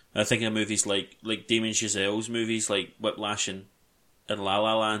 I think of movies like Damien Chazelle's movies, like Whiplash and La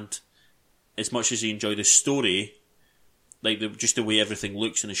La Land. As much as you enjoy the story, like just the way everything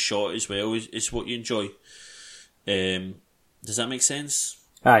looks and is shot as well is what you enjoy. Does that make sense?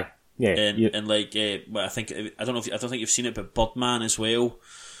 Aye. Yeah, and like, I don't think you've seen it, but Birdman as well.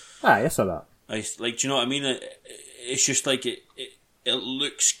 I saw that. Do you know what I mean? It's just like it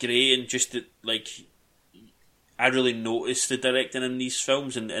looks great, and just like I really noticed the directing in these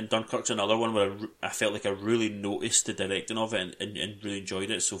films, and Dunkirk's another one where I felt like I really noticed the directing of it and really enjoyed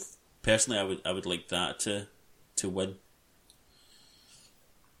it. So personally, I would like that to win.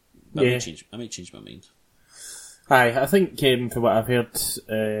 But I might change my mind. Aye, I think from what I've heard,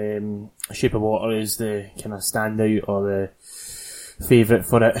 Shape of Water is the kind of standout or the favourite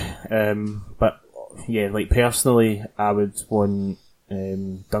for it. But yeah, like personally, I would want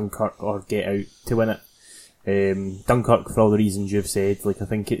Dunkirk or Get Out to win it. Dunkirk, for all the reasons you've said, like I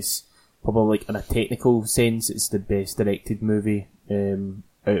think it's probably, like, in a technical sense, it's the best directed movie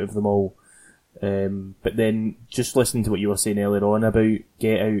out of them all. But then just listening to what you were saying earlier on about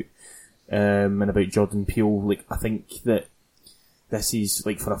Get Out. And about Jordan Peele, like, I think that this is,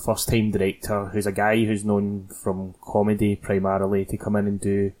 like, for a first time director who's a guy who's known from comedy primarily to come in and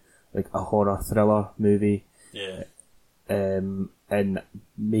do, like, a horror thriller movie. Yeah. And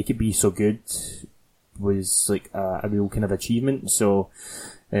make it be so good was, like, a real kind of achievement. So,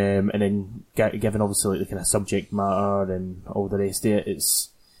 and then given obviously, like, the kind of subject matter and all the rest of it, it's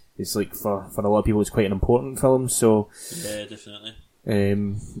like, for a lot of people, it's quite an important film. So, yeah, definitely.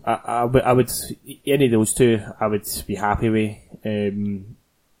 I would any of those two I would be happy with.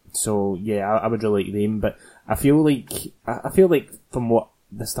 So yeah, I would really like them. But I feel like from what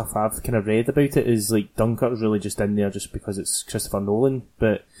the stuff I've kind of read about it is, like, Dunkirk's really just in there just because it's Christopher Nolan.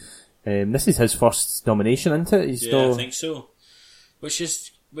 But this is his first nomination, isn't it? I think so. Which is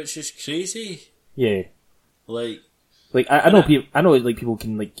crazy. Yeah. Like I know like people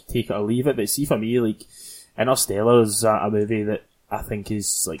can, like, take it or leave it, but see, for me, like, Interstellar is a movie that I think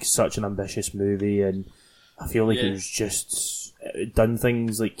is, like, such an ambitious movie, and I feel like it was just done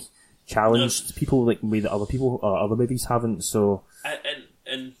things, like, challenged people, like, in a way that other people or other movies haven't. So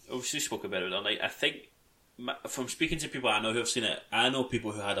and obviously spoke about it the other night. I think from speaking to people I know who have seen it, I know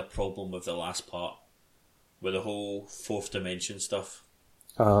people who had a problem with the last part, with the whole fourth dimension stuff.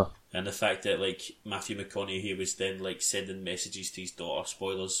 And the fact that, like, Matthew McConaughey was then, like, sending messages to his daughter,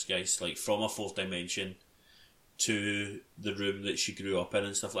 spoilers, guys, like, from a fourth dimension to the room that she grew up in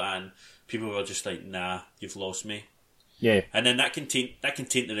and stuff like that, and people were just like, nah, you've lost me. Yeah. And then that can taint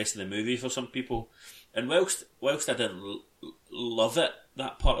the rest of the movie for some people. And whilst I didn't love it,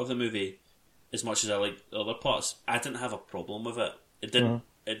 that part of the movie, as much as I liked the other parts, I didn't have a problem with it. It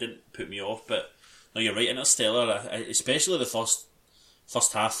didn't put me off. But no, you're right, Interstellar, especially the first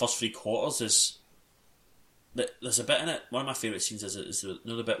half, first 3 quarters, is there's a bit in it. One of my favourite scenes is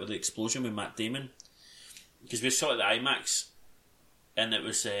another bit with the explosion with Matt Damon. Because we saw it at the IMAX, and it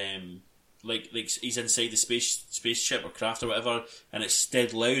was like he's inside the spaceship or craft or whatever, and it's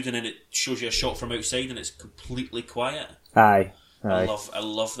dead loud, and then it shows you a shot from outside, and it's completely quiet. Aye. I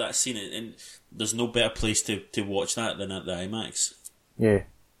love that scene, and there's no better place to watch that than at the IMAX. Yeah.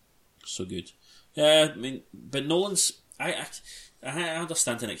 So good. Yeah, I mean, but Nolan's. I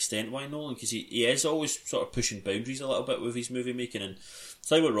understand to an extent why Nolan, because he is always sort of pushing boundaries a little bit with his movie making, and it's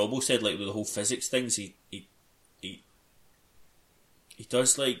like what Robbo said, like with the whole physics things. He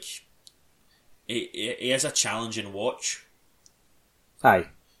does like he is a challenging watch. Aye,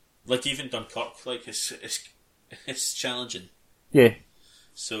 like even Dunkirk, like it's challenging. Yeah.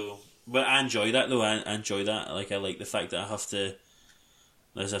 So, but I enjoy that though. I enjoy that. Like I like the fact that I have to,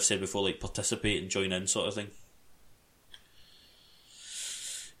 as I've said before, like participate and join in, sort of thing.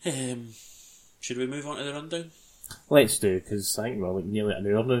 Should we move on to the rundown? Let's do, because I think we're like nearly an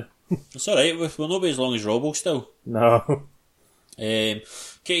hour now. It's alright, we'll not be as long as Robbo still. No.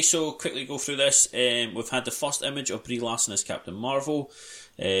 Okay, so quickly go through this. We've had the first image of Brie Larson as Captain Marvel.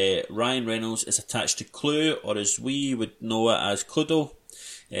 Ryan Reynolds is attached to Clue, or as we would know it as Cluedo.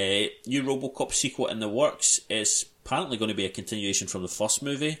 New RoboCop sequel in the works. It's apparently going to be a continuation from the first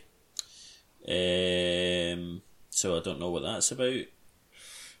movie. So I don't know what that's about.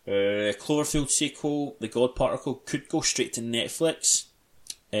 Cloverfield sequel, The God Particle, could go straight to Netflix.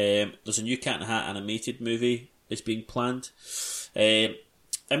 There's a new Cat in the Hat animated movie is being planned.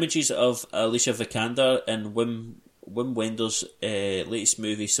 Images of Alicia Vikander in Wim Wenders' latest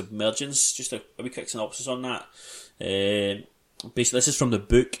movie Submergence. Just a wee quick synopsis on that. Basically, this is from the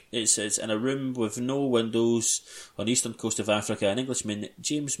book. It says, in a room with no windows on the eastern coast of Africa, an Englishman,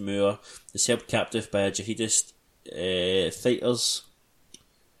 James Moore, is held captive by a jihadist fighters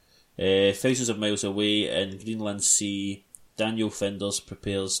thousands of miles away in Greenland Sea. Daniel Finders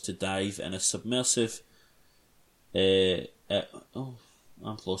prepares to dive in a submersive I've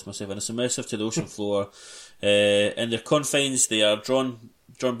lost myself. In a submersive to the ocean floor. In their confines, they are drawn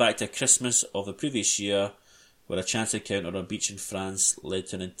back to Christmas of the previous year, where a chance encounter on a beach in France led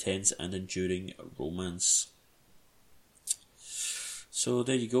to an intense and enduring romance. So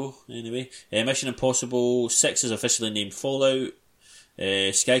there you go. Anyway, Mission Impossible 6 is officially named Fallout.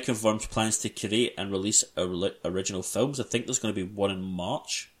 Sky confirms plans to create and release original films. I think there's going to be one in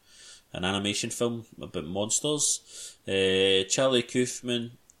March, an animation film about monsters. Charlie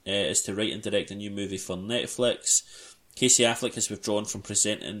Kaufman is to write and direct a new movie for Netflix. Casey Affleck has withdrawn from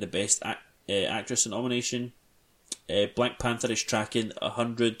presenting the Best Actress nomination. Black Panther is tracking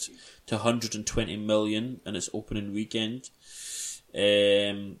 100 to 120 million in its opening weekend.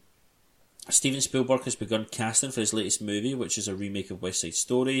 Steven Spielberg has begun casting for his latest movie, which is a remake of West Side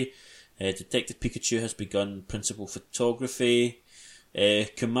Story. Detective Pikachu has begun principal photography.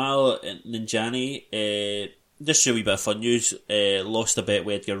 Kumail Nanjiani, this is a wee bit of fun news, lost a bet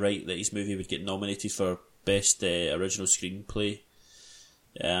with Edgar Wright that his movie would get nominated for Best Original Screenplay,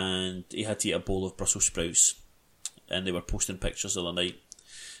 and he had to eat a bowl of Brussels sprouts, and they were posting pictures the other night.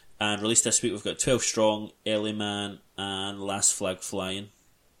 And released this week, we've got 12 Strong, Early Man, and Last Flag Flying.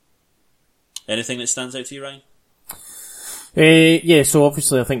 Anything that stands out to you, Ryan? Yeah, so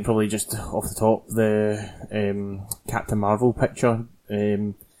obviously I think probably just off the top, the Captain Marvel picture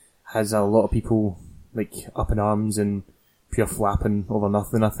has a lot of people like up in arms and pure flapping over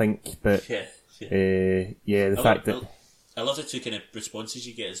nothing, I think. But the fact that I love the two kind of responses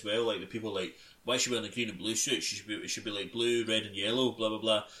you get as well. Like the people like, why should we wear the green and blue suit? It should be like blue, red, and yellow, blah blah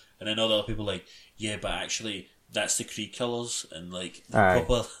blah. And then other people like, yeah, but actually that's the Kree colours, and like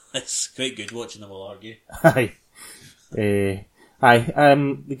proper. It's quite good watching them all argue. Aye. Good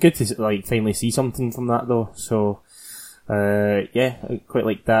to like finally see something from that though. So, I quite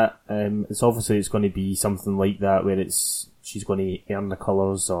like that. It's going to be something like that where she's going to earn the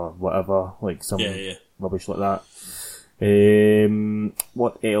colours or whatever, like some rubbish like that.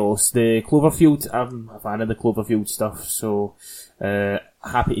 What else? The Cloverfield. I'm a fan of the Cloverfield stuff, so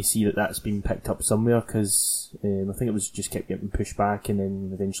happy to see that that's been picked up somewhere, because I think it was just kept getting pushed back and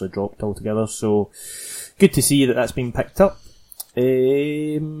then eventually dropped altogether. So good to see that that's been picked up.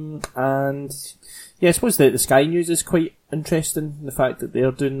 And yeah, I suppose the Sky News is quite interesting. The fact that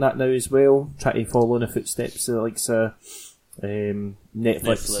they're doing that now as well, try to follow in the footsteps of like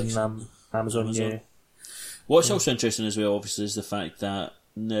Netflix and Amazon. Yeah. What's also interesting as well, obviously, is the fact that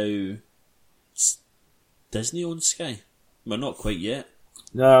now Disney owns Sky. Well, not quite yet.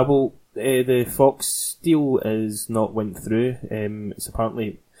 No, well, the Fox deal is not went through. It's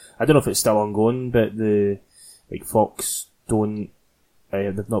apparently, I don't know if it's still ongoing, but Fox don't.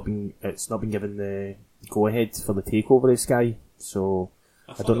 It's not been given the go ahead for the takeover of Sky. So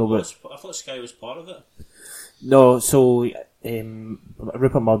I don't know I thought Sky was part of it. No, so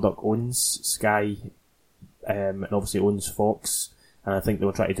Rupert Murdoch owns Sky. And obviously owns Fox, and I think they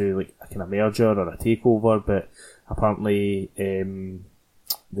were trying to do like a kind of merger or a takeover, but apparently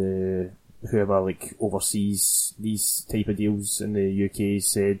the whoever like oversees these type of deals in the UK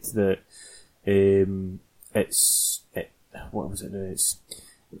said that what was it now? It's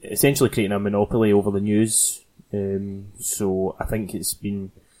essentially creating a monopoly over the news. So I think it's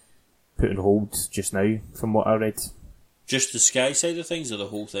been put on hold just now, from what I read. Just the Sky side of things, or the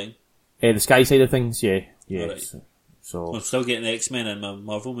whole thing? The Sky side of things, yeah. Right. So I'm still getting the X-Men in my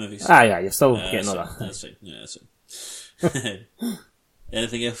Marvel movies. Yeah, you're still getting all that. That's fine. Yeah, that's fine.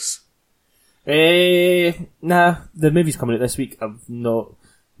 Anything else? Nah, the movie's coming out this week. I'm not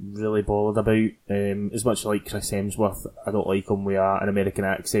really bothered about. As much like Chris Hemsworth, I don't like him with an American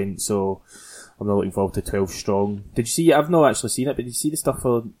accent, so I'm not looking forward to 12 Strong. Did you see? I've not actually seen it, but did you see the stuff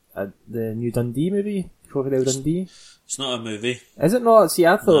for the new Dundee movie, Crocodile Dundee? It's not a movie. Is it not? See,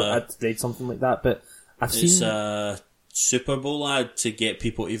 I thought I'd read something like that, but It's a Super Bowl ad to get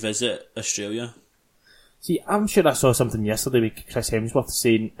people to visit Australia. See, I'm sure I saw something yesterday with Chris Hemsworth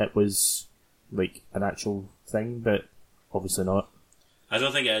saying it was like an actual thing, but obviously not. I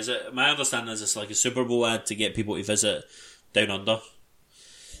don't think it is. My understanding is it's like a Super Bowl ad to get people to visit Down Under.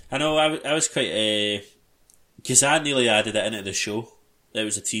 I know, I was quite... because I nearly added it into the show. It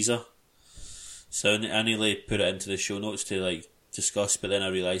was a teaser. So I nearly put it into the show notes to like discuss, but then I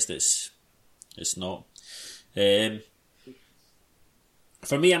realised it's not.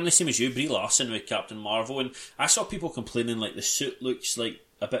 For me, I'm the same as you, Brie Larson with Captain Marvel, and I saw people complaining like the suit looks like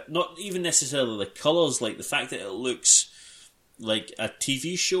a bit, not even necessarily the colours, like the fact that it looks like a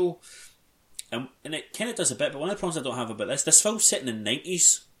TV show, and it kind of does a bit, but one of the problems I don't have about this film's set in the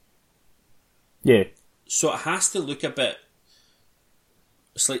 90s. Yeah. So it has to look a bit,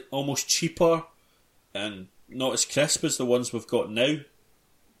 it's like almost cheaper and not as crisp as the ones we've got now.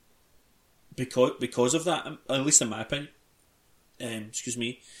 Because of that, at least in my opinion. Excuse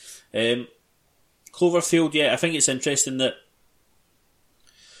me. Cloverfield, yeah, I think it's interesting that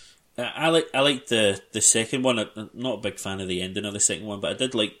I like the second one. I'm not a big fan of the ending of the second one, but I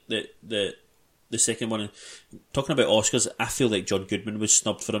did like the second one. And talking about Oscars, I feel like John Goodman was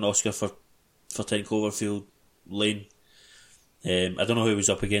snubbed for an Oscar for 10 Cloverfield Lane. I don't know who he was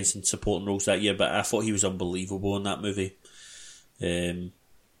up against in supporting roles that year, but I thought he was unbelievable in that movie.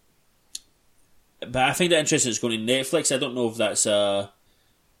 But I find it interesting it's going to Netflix. I don't know if that's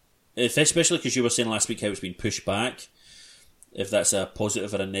especially because you were saying last week how it's been pushed back, if that's a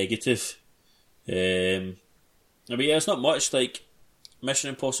positive or a negative. But yeah, it's not much. Like Mission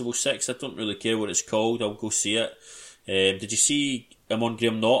Impossible 6, I don't really care what it's called. I'll go see it. Did you see him on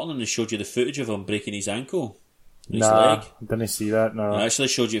Graham Norton and they showed you the footage of him breaking his ankle? His leg? I didn't see that, no. I actually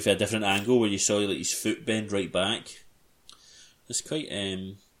showed you it for a different angle where you saw like his foot bend right back. It's quite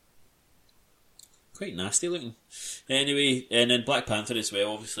nasty looking. Anyway, and then Black Panther as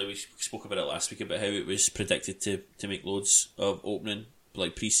well. Obviously, we spoke about it last week about how it was predicted to make loads of opening,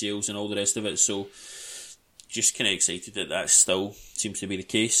 like pre-sales and all the rest of it. So, just kind of excited that still seems to be the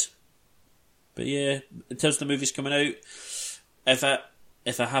case. But yeah, in terms of the movies coming out, if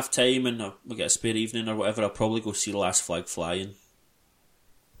I have time and we get a spare evening or whatever, I'll probably go see The Last Flag Flying.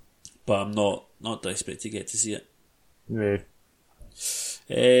 But I'm not desperate to get to see it. Yeah.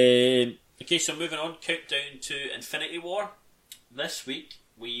 Okay, so moving on, countdown to Infinity War. This week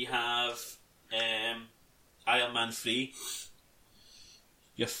we have Iron Man 3.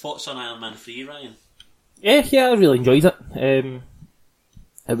 Your thoughts on Iron Man 3, Ryan? Yeah, I really enjoyed it.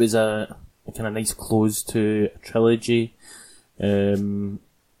 It was a kind of nice close to a trilogy. I'm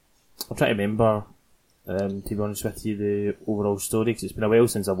trying to remember, to be honest with you, the overall story, because it's been a while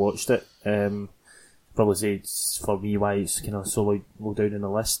since I watched it. Probably say it's, for me, why it's kind of so low down in the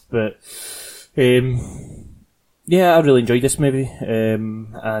list, but yeah, I really enjoyed this movie.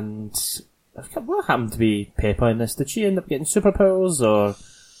 And what happened to be Peppa in this? Did she end up getting superpowers, or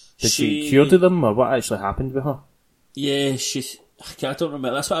did she cure to them, or what actually happened with her? Yeah, I don't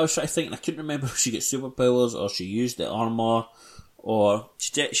remember. That's what I was trying to think. I couldn't remember if she got superpowers or she used the armour, or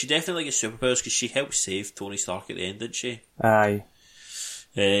she definitely gets superpowers because she helped save Tony Stark at the end, didn't she? Aye.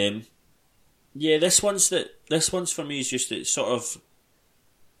 Yeah, this one's for me is just it's sort of.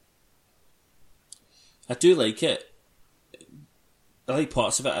 I do like it. I like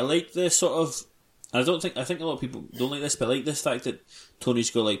parts of it. I like the sort of. I think a lot of people don't like this, but I like this fact that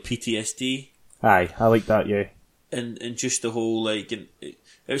Tony's got like PTSD. Aye, I like that. Yeah. And just the whole like, and it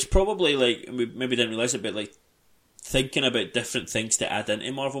was probably like we maybe didn't realise it, but like thinking about different things to add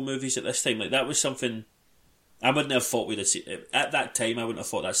into Marvel movies at this time, like that was something. I wouldn't have thought we'd have seen at that time. I wouldn't have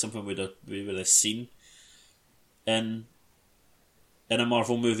thought that's something we would have seen in a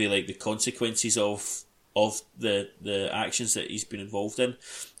Marvel movie, like the consequences of the actions that he's been involved in,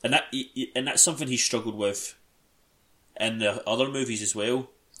 and that's something he struggled with in the other movies as well.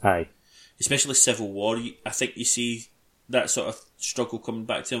 Aye, especially Civil War. I think you see that sort of struggle coming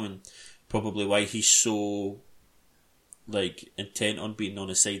back to him, and probably why he's so intent on being on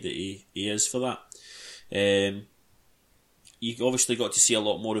the side that he is for that. You obviously got to see a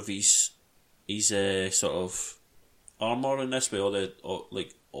lot more of his sort of armour in this, with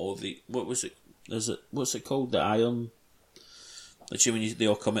all the what's it called, the iron, when they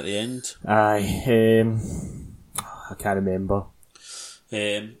all come at the end. Aye, I can't remember.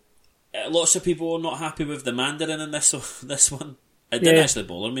 Lots of people are not happy with the Mandarin in this one. It didn't actually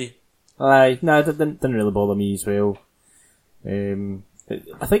bother me. Aye, no, it didn't really bother me as well.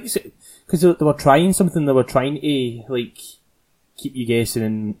 I think because they were trying something. They were trying to keep you guessing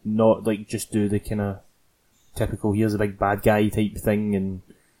and not just do the kind of typical here's a big bad guy type thing, and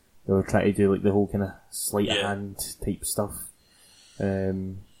they were trying to do the whole kind of sleight of hand type stuff. I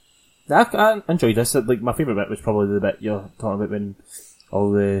enjoyed this. My favourite bit was probably the bit you're talking about when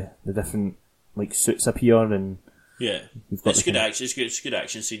all the different suits appear, and it's good action. It's a good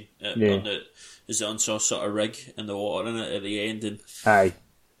action scene. On some sort of rig in the water in it at the end, and aye,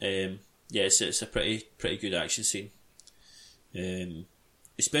 it's a pretty good action scene.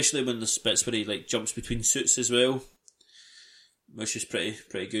 Especially when there's bits where he jumps between suits as well, which is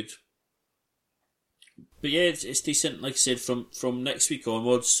pretty good. But yeah, it's decent. Like I said, from next week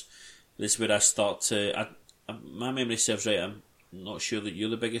onwards, this is where I start to. My memory serves right. I'm not sure that you're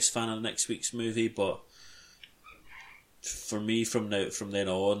the biggest fan of next week's movie, but for me, from then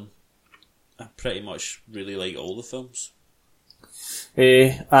on, I pretty much really like all the films.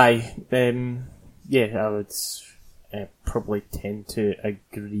 Aye, I would probably tend to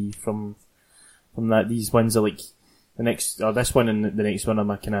agree from that. These ones are the next, or this one and the next one are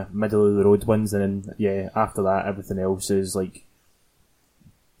my kind of middle of the road ones, and then after that everything else is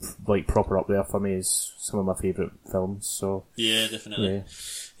proper up there for me as some of my favourite films. So yeah, definitely.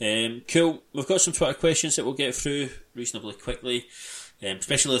 Cool. We've got some Twitter questions that we'll get through reasonably quickly,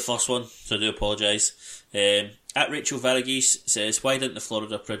 especially the first one, so I do apologise. At Rachel Varghese says, why didn't the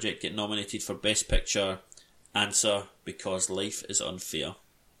Florida Project get nominated for Best Picture? Answer, because life is unfair.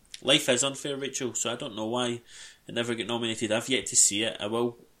 Life is unfair, Rachel, so I don't know why it never got nominated. I've yet to see it. I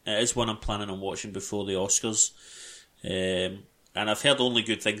will. It is one I'm planning on watching before the Oscars. And I've heard only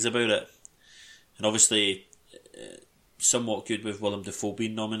good things about it. And obviously, somewhat good with Willem Dafoe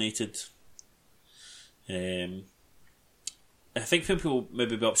being nominated. I think people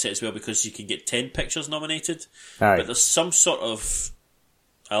maybe be upset as well because you can get 10 pictures nominated. Aye. But there's some sort of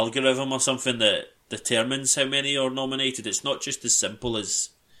algorithm or something that determines how many are nominated. It's not just as simple as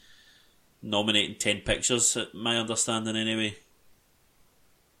nominating 10 pictures, my understanding anyway.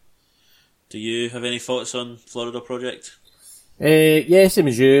 Do you have any thoughts on Florida Project? Yeah, same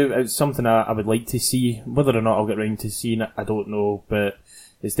as you. It's something I would like to see. Whether or not I'll get round to seeing it, I don't know, but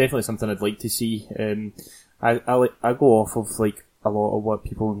it's definitely something I'd like to see. I go off of a lot of what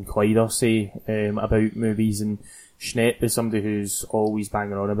people in Collider say about movies, and Schnepp is somebody who's always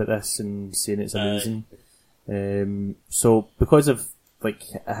banging on about this and saying it's amazing. So because of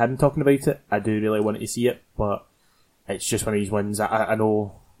him talking about it, I do really want to see it, but it's just one of these ones I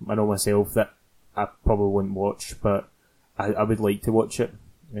know myself that I probably wouldn't watch, but I would like to watch it.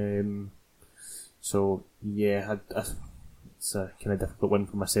 So yeah, it's a kind of difficult one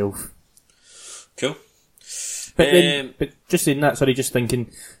for myself. Cool. But just saying that,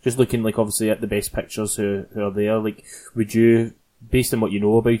 just looking obviously at the best pictures who are there, would you, based on what you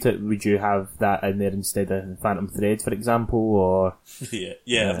know about it, would you have that in there instead of Phantom Thread, for example, or?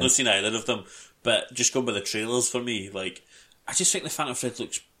 Yeah, I've not seen either of them, but just going by the trailers for me, I just think the Phantom Thread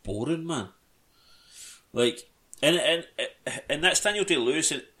looks boring, man. And that's Daniel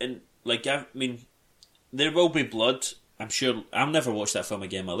Day-Lewis, and I mean, There Will Be Blood. I'm sure I'll never watch that film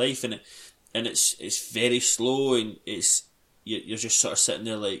again in my life, and it's very slow, and you're just sort of sitting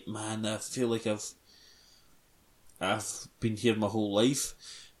there man, I feel like I've been here my whole life.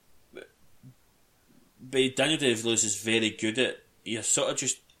 But Daniel Day-Lewis is very good at, you're sort of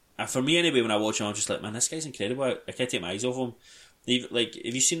just, for me anyway, when I watch him, I'm just man, this guy's incredible. I can't take my eyes off him. Have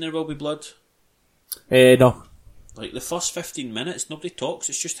you seen There Will Be Blood? No. The first 15 minutes, nobody talks.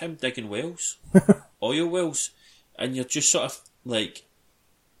 It's just him digging wells, oil wells, and you're just sort of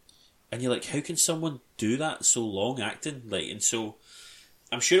and you're how can someone do that so long acting? And so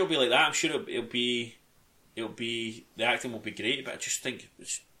I'm sure it'll be like that. I'm sure it'll be the acting will be great, but I just think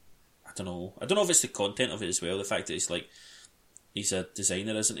I don't know if it's the content of it as well. The fact that he's a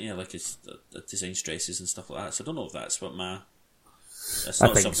designer, isn't he? It's design stresses and stuff like that. So I don't know if that's what I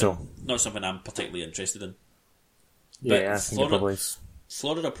think so. Not something I'm particularly interested in. Yeah, I think it probably is.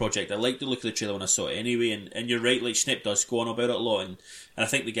 Florida Project, I like the look of the trailer when I saw it anyway, and you're right, Schnepp does go on about it a lot, and I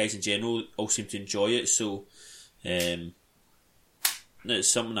think the guys in general all seem to enjoy it, so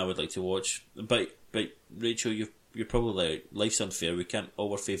it's something I would like to watch. But Rachel, you're probably right. Life's unfair. We can't.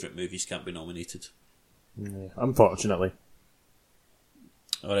 All our favourite movies can't be nominated. Yeah, unfortunately.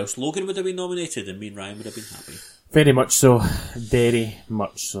 Or else Logan would have been nominated, and me and Ryan would have been happy. Very much so. Very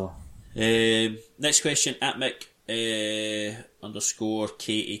much so. Next question at Mick _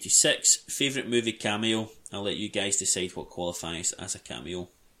 K86. Favourite movie cameo? I'll let you guys decide what qualifies as a cameo.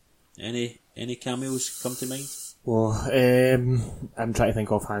 Any cameos come to mind? Well, I'm trying to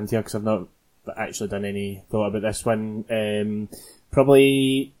think offhand here because I've not actually done any thought about this one.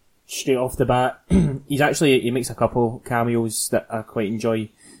 Probably straight off the bat, he makes a couple cameos that I quite enjoy,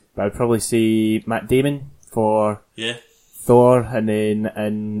 but I'd probably say Matt Damon for Thor, and then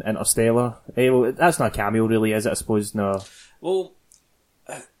in Interstellar. Well, that's not a cameo really, is it? I suppose, no. Well,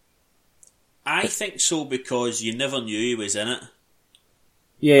 I think so because you never knew he was in it.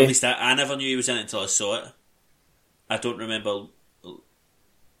 Yeah. At least I never knew he was in it until I saw it. I don't remember,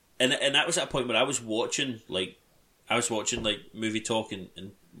 and that was at a point where I was watching movie talk and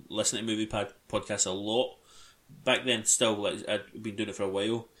listening to movie podcasts a lot back then. Still, like, I'd been doing it for a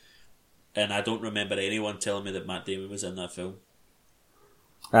while, and I don't remember anyone telling me that Matt Damon was in that film.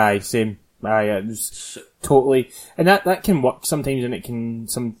 Aye, same. Aye, it was totally, and that can work sometimes, and it can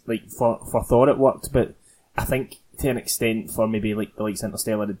for Thor it worked, but I think to an extent for maybe like the likes of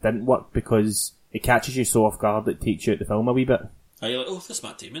Interstellar it didn't work because it catches you so off guard it takes you out the film a wee bit. Are you like, oh, that's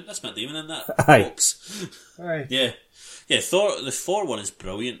Matt Damon in that Aye. box? Aye. Yeah, the Thor one is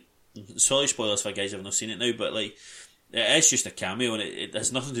brilliant. Sorry, spoilers for guys who have not seen it now, but like, it is just a cameo, and it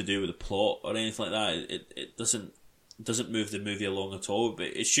has nothing to do with the plot or anything like that. It doesn't move the movie along at all. But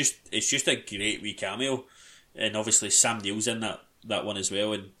it's just a great wee cameo, and obviously Sam Neill's in that one as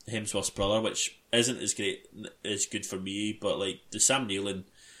well, and Hemsworth's brother, which isn't as good for me, but like the Sam Neill and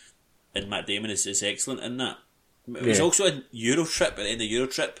Matt Damon is excellent in that. It was also in Eurotrip at the end of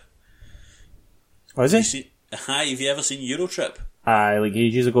Eurotrip. Was it? Have you ever seen Eurotrip? Aye, like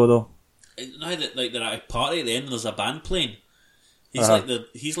ages ago though. Now that like they're at a party at the end and there's a band playing. He's like the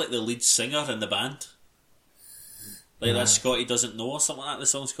lead singer in the band. Like that Scotty Doesn't Know or something like that the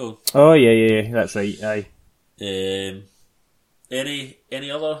song's called. Oh yeah, that's right, aye. Any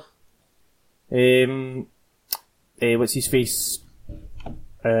other? What's his face?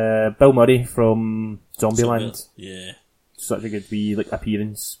 Bill Murray from Zombieland. Yeah. Such a good wee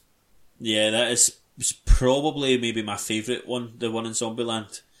appearance. Yeah, that is probably maybe my favourite one, the one in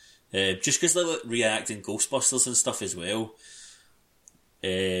Zombieland. Just because they're reacting Ghostbusters and stuff as well.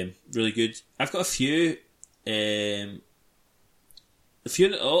 Really good. I've got a few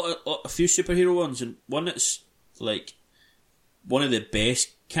superhero ones, and one that's like one of the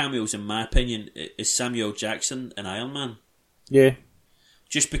best cameos in my opinion is Samuel Jackson in Iron Man. Yeah.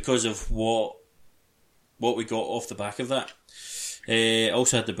 Just because of what we got off the back of that.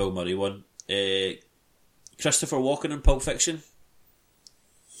 Also had the Bill Murray one. Christopher Walken in Pulp Fiction.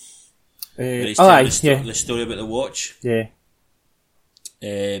 The story about the watch. Yeah.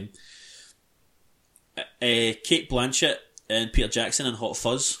 Kate Blanchett and Peter Jackson in Hot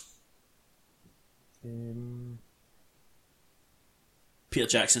Fuzz. Peter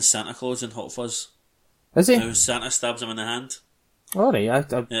Jackson's Santa Claus in Hot Fuzz. Is he? Now Santa stabs him in the hand. Alright, I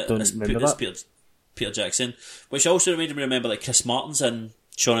don't remember that. Peter Jackson, which also made me remember like Chris Martin's in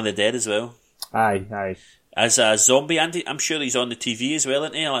Shaun of the Dead as well. Aye. As a zombie, Andy, I'm sure he's on the TV as well,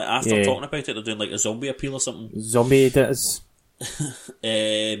 isn't he? Like after talking about it, they're doing like a zombie appeal or something. Zombie editors.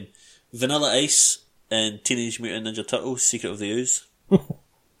 Vanilla Ice and Teenage Mutant Ninja Turtles: Secret of the Ooze.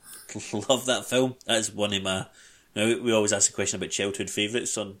 Love that film. That's one of my. We always ask a question about childhood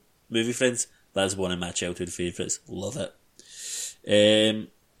favourites on Movie Friends. That's one of my childhood favourites. Love it.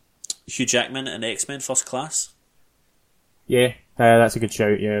 Hugh Jackman and X-Men First Class. Yeah, that's a good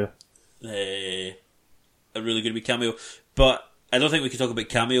shout. Yeah. A really good wee cameo, but I don't think we can talk about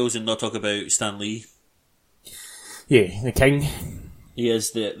cameos and not talk about Stan Lee. Yeah, the king. He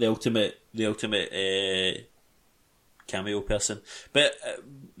is the ultimate cameo person. But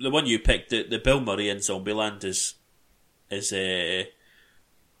the one you picked, the Bill Murray in Zombieland, is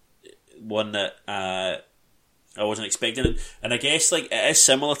one that I wasn't expecting, and I guess like it is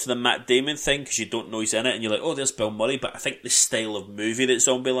similar to the Matt Damon thing because you don't know he's in it, and you're like, oh, there's Bill Murray. But I think the style of movie that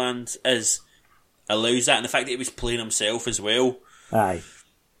Zombieland is allows that, and the fact that he was playing himself as well. Aye,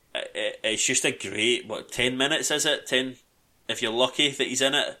 it's just a great 10 minutes, is it? 10, if you're lucky that he's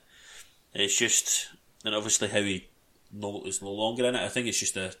in it. It's just, and obviously how he is no longer in it. I think it's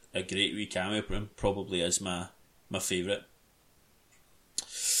just a great wee cameo for him. Probably is my favourite.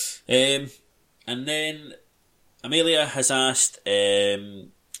 And then Amelia has asked,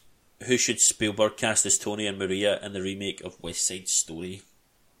 who should Spielberg cast as Tony and Maria in the remake of West Side Story?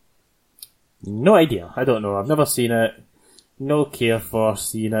 No idea. I don't know. I've never seen it. No care for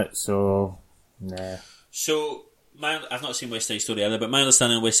seeing it, so nah. So I've not seen West Side Story either, but my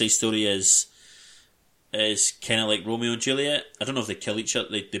understanding of West Side Story is kind of like Romeo and Juliet. I don't know if they kill each other,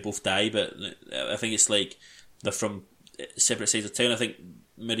 they both die, but I think it's like they're from separate sides of town. I think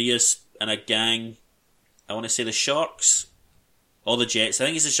Maria's in a gang, I want to say the Sharks, or the Jets. I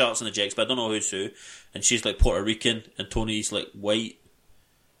think it's the Sharks and the Jets, but I don't know who's who. And she's like Puerto Rican, and Tony's like white,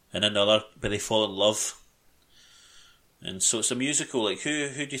 and another, but they fall in love. And so it's a musical. Like, who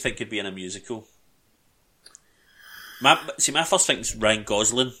do you think could be in a musical? My first thing is Ryan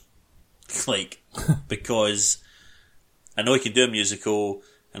Gosling. Like, because I know he can do a musical,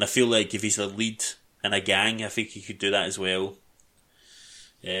 and I feel like if he's a lead in a gang, I think he could do that as well.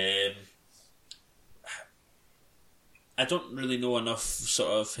 I don't really know enough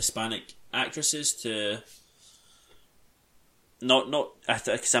sort of Hispanic actresses to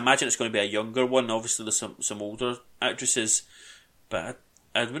because I imagine it's going to be a younger one. Obviously, there's some older actresses, but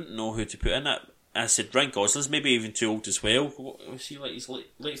I wouldn't know who to put in it. I said Ryan Gosling's maybe even too old as well. What was he, like his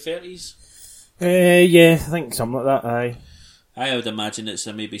late 30s? Yeah, I think something like that. Aye. I would imagine it's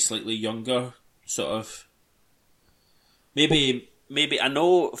a maybe slightly younger sort of. Maybe I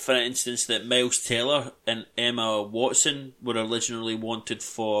know, for instance, that Miles Teller and Emma Watson were originally wanted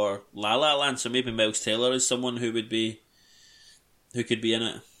for La La Land, so maybe Miles Teller is someone who could be in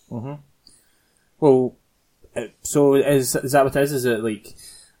it. Mm-hmm. Well, so is that what it is? Is it like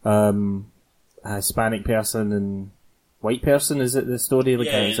a Hispanic person and white person? Is it the story? Like,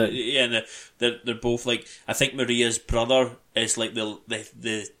 and they're both like. I think Maria's brother is like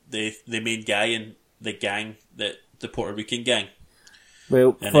the main guy in the gang, the Puerto Rican gang.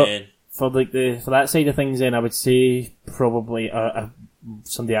 Well, for that side of things, then I would say probably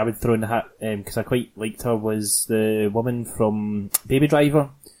somebody I would throw in the hat, because I quite liked her, was the woman from Baby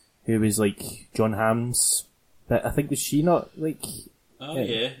Driver, who was like John Hamm's. But I think, was she not like? Oh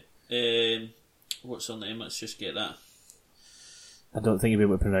yeah. What's her name? Let's just get that. I don't think you'll be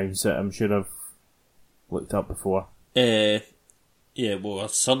able to pronounce it. I'm sure I've looked up before. Yeah, well, her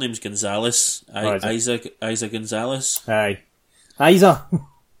surname's Gonzalez. Isa Gonzalez. Aye. Isa.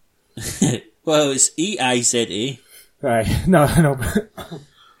 Well, it's Eiza. Aye. No.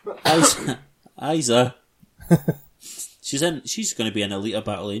 Isa. She's going to be in Alita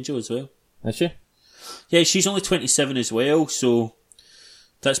Battle Angel as well. Is she? Yeah, she's only 27 as well, so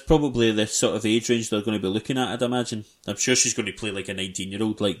that's probably the sort of age range they're going to be looking at, I'd imagine. I'm sure she's going to play like a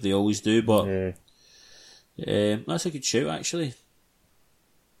 19-year-old like they always do, but that's a good shout, actually.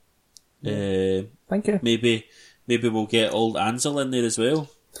 Thank you. Maybe we'll get old Ansel in there as well.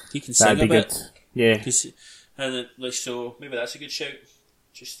 He can sing That'd be a bit. Good. Yeah. So maybe that's a good shout.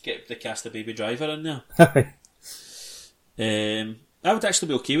 Just get the cast of Baby Driver in there. I would actually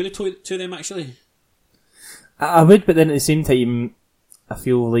be okay with the two of them, actually. I would, but then at the same time, I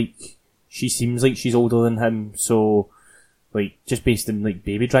feel like she seems like she's older than him, so like just based on like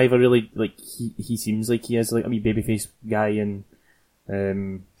Baby Driver, really, like he seems like he is like a wee babyface guy, and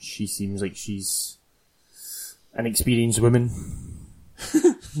she seems like she's an experienced woman.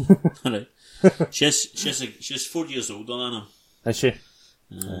 Alright. She's 4 years older than him. Is she?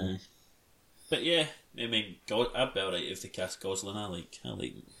 But yeah, I mean, I'd be alright if they cast Gosling. I like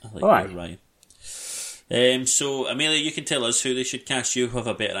Ryan. So Amelia, you can tell us who they should cast. You have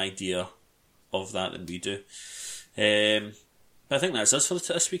a better idea of that than we do. But I think that's us for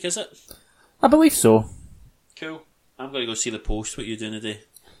this week, is it? I believe so. Cool. I'm going to go see The Post. What are you doing today?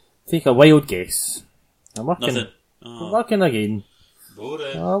 Take a wild guess. I'm working. Nothing. I'm working again.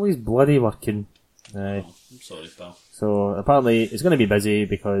 Boring. Always bloody working. I'm sorry, pal. So apparently it's going to be busy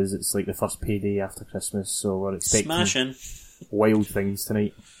because it's like the first payday after Christmas, so we're expecting Smashing wild things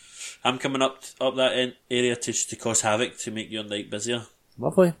tonight. I'm coming up that area to cause havoc to make your night busier.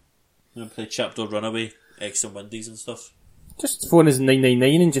 Lovely. I'm going to play Chapter Runaway, X and Wendy's and stuff. Just phone us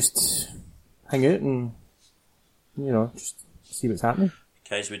 999 and just hang out and, just see what's happening.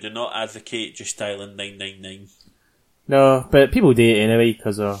 Guys, we do not advocate just dialing 999. No, but people do it anyway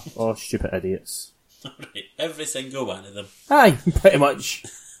because they're all stupid idiots. Right, every single one of them. Aye, pretty much.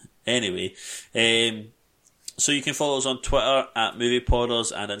 Anyway, so you can follow us on Twitter at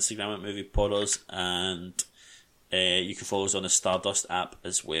MoviePodders and Instagram at MoviePodders, and you can follow us on the Stardust app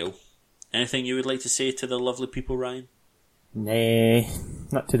as well. Anything you would like to say to the lovely people, Ryan? Nah,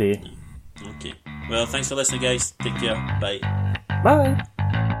 not today. Okay. Well, thanks for listening, guys. Take care. Bye. Bye.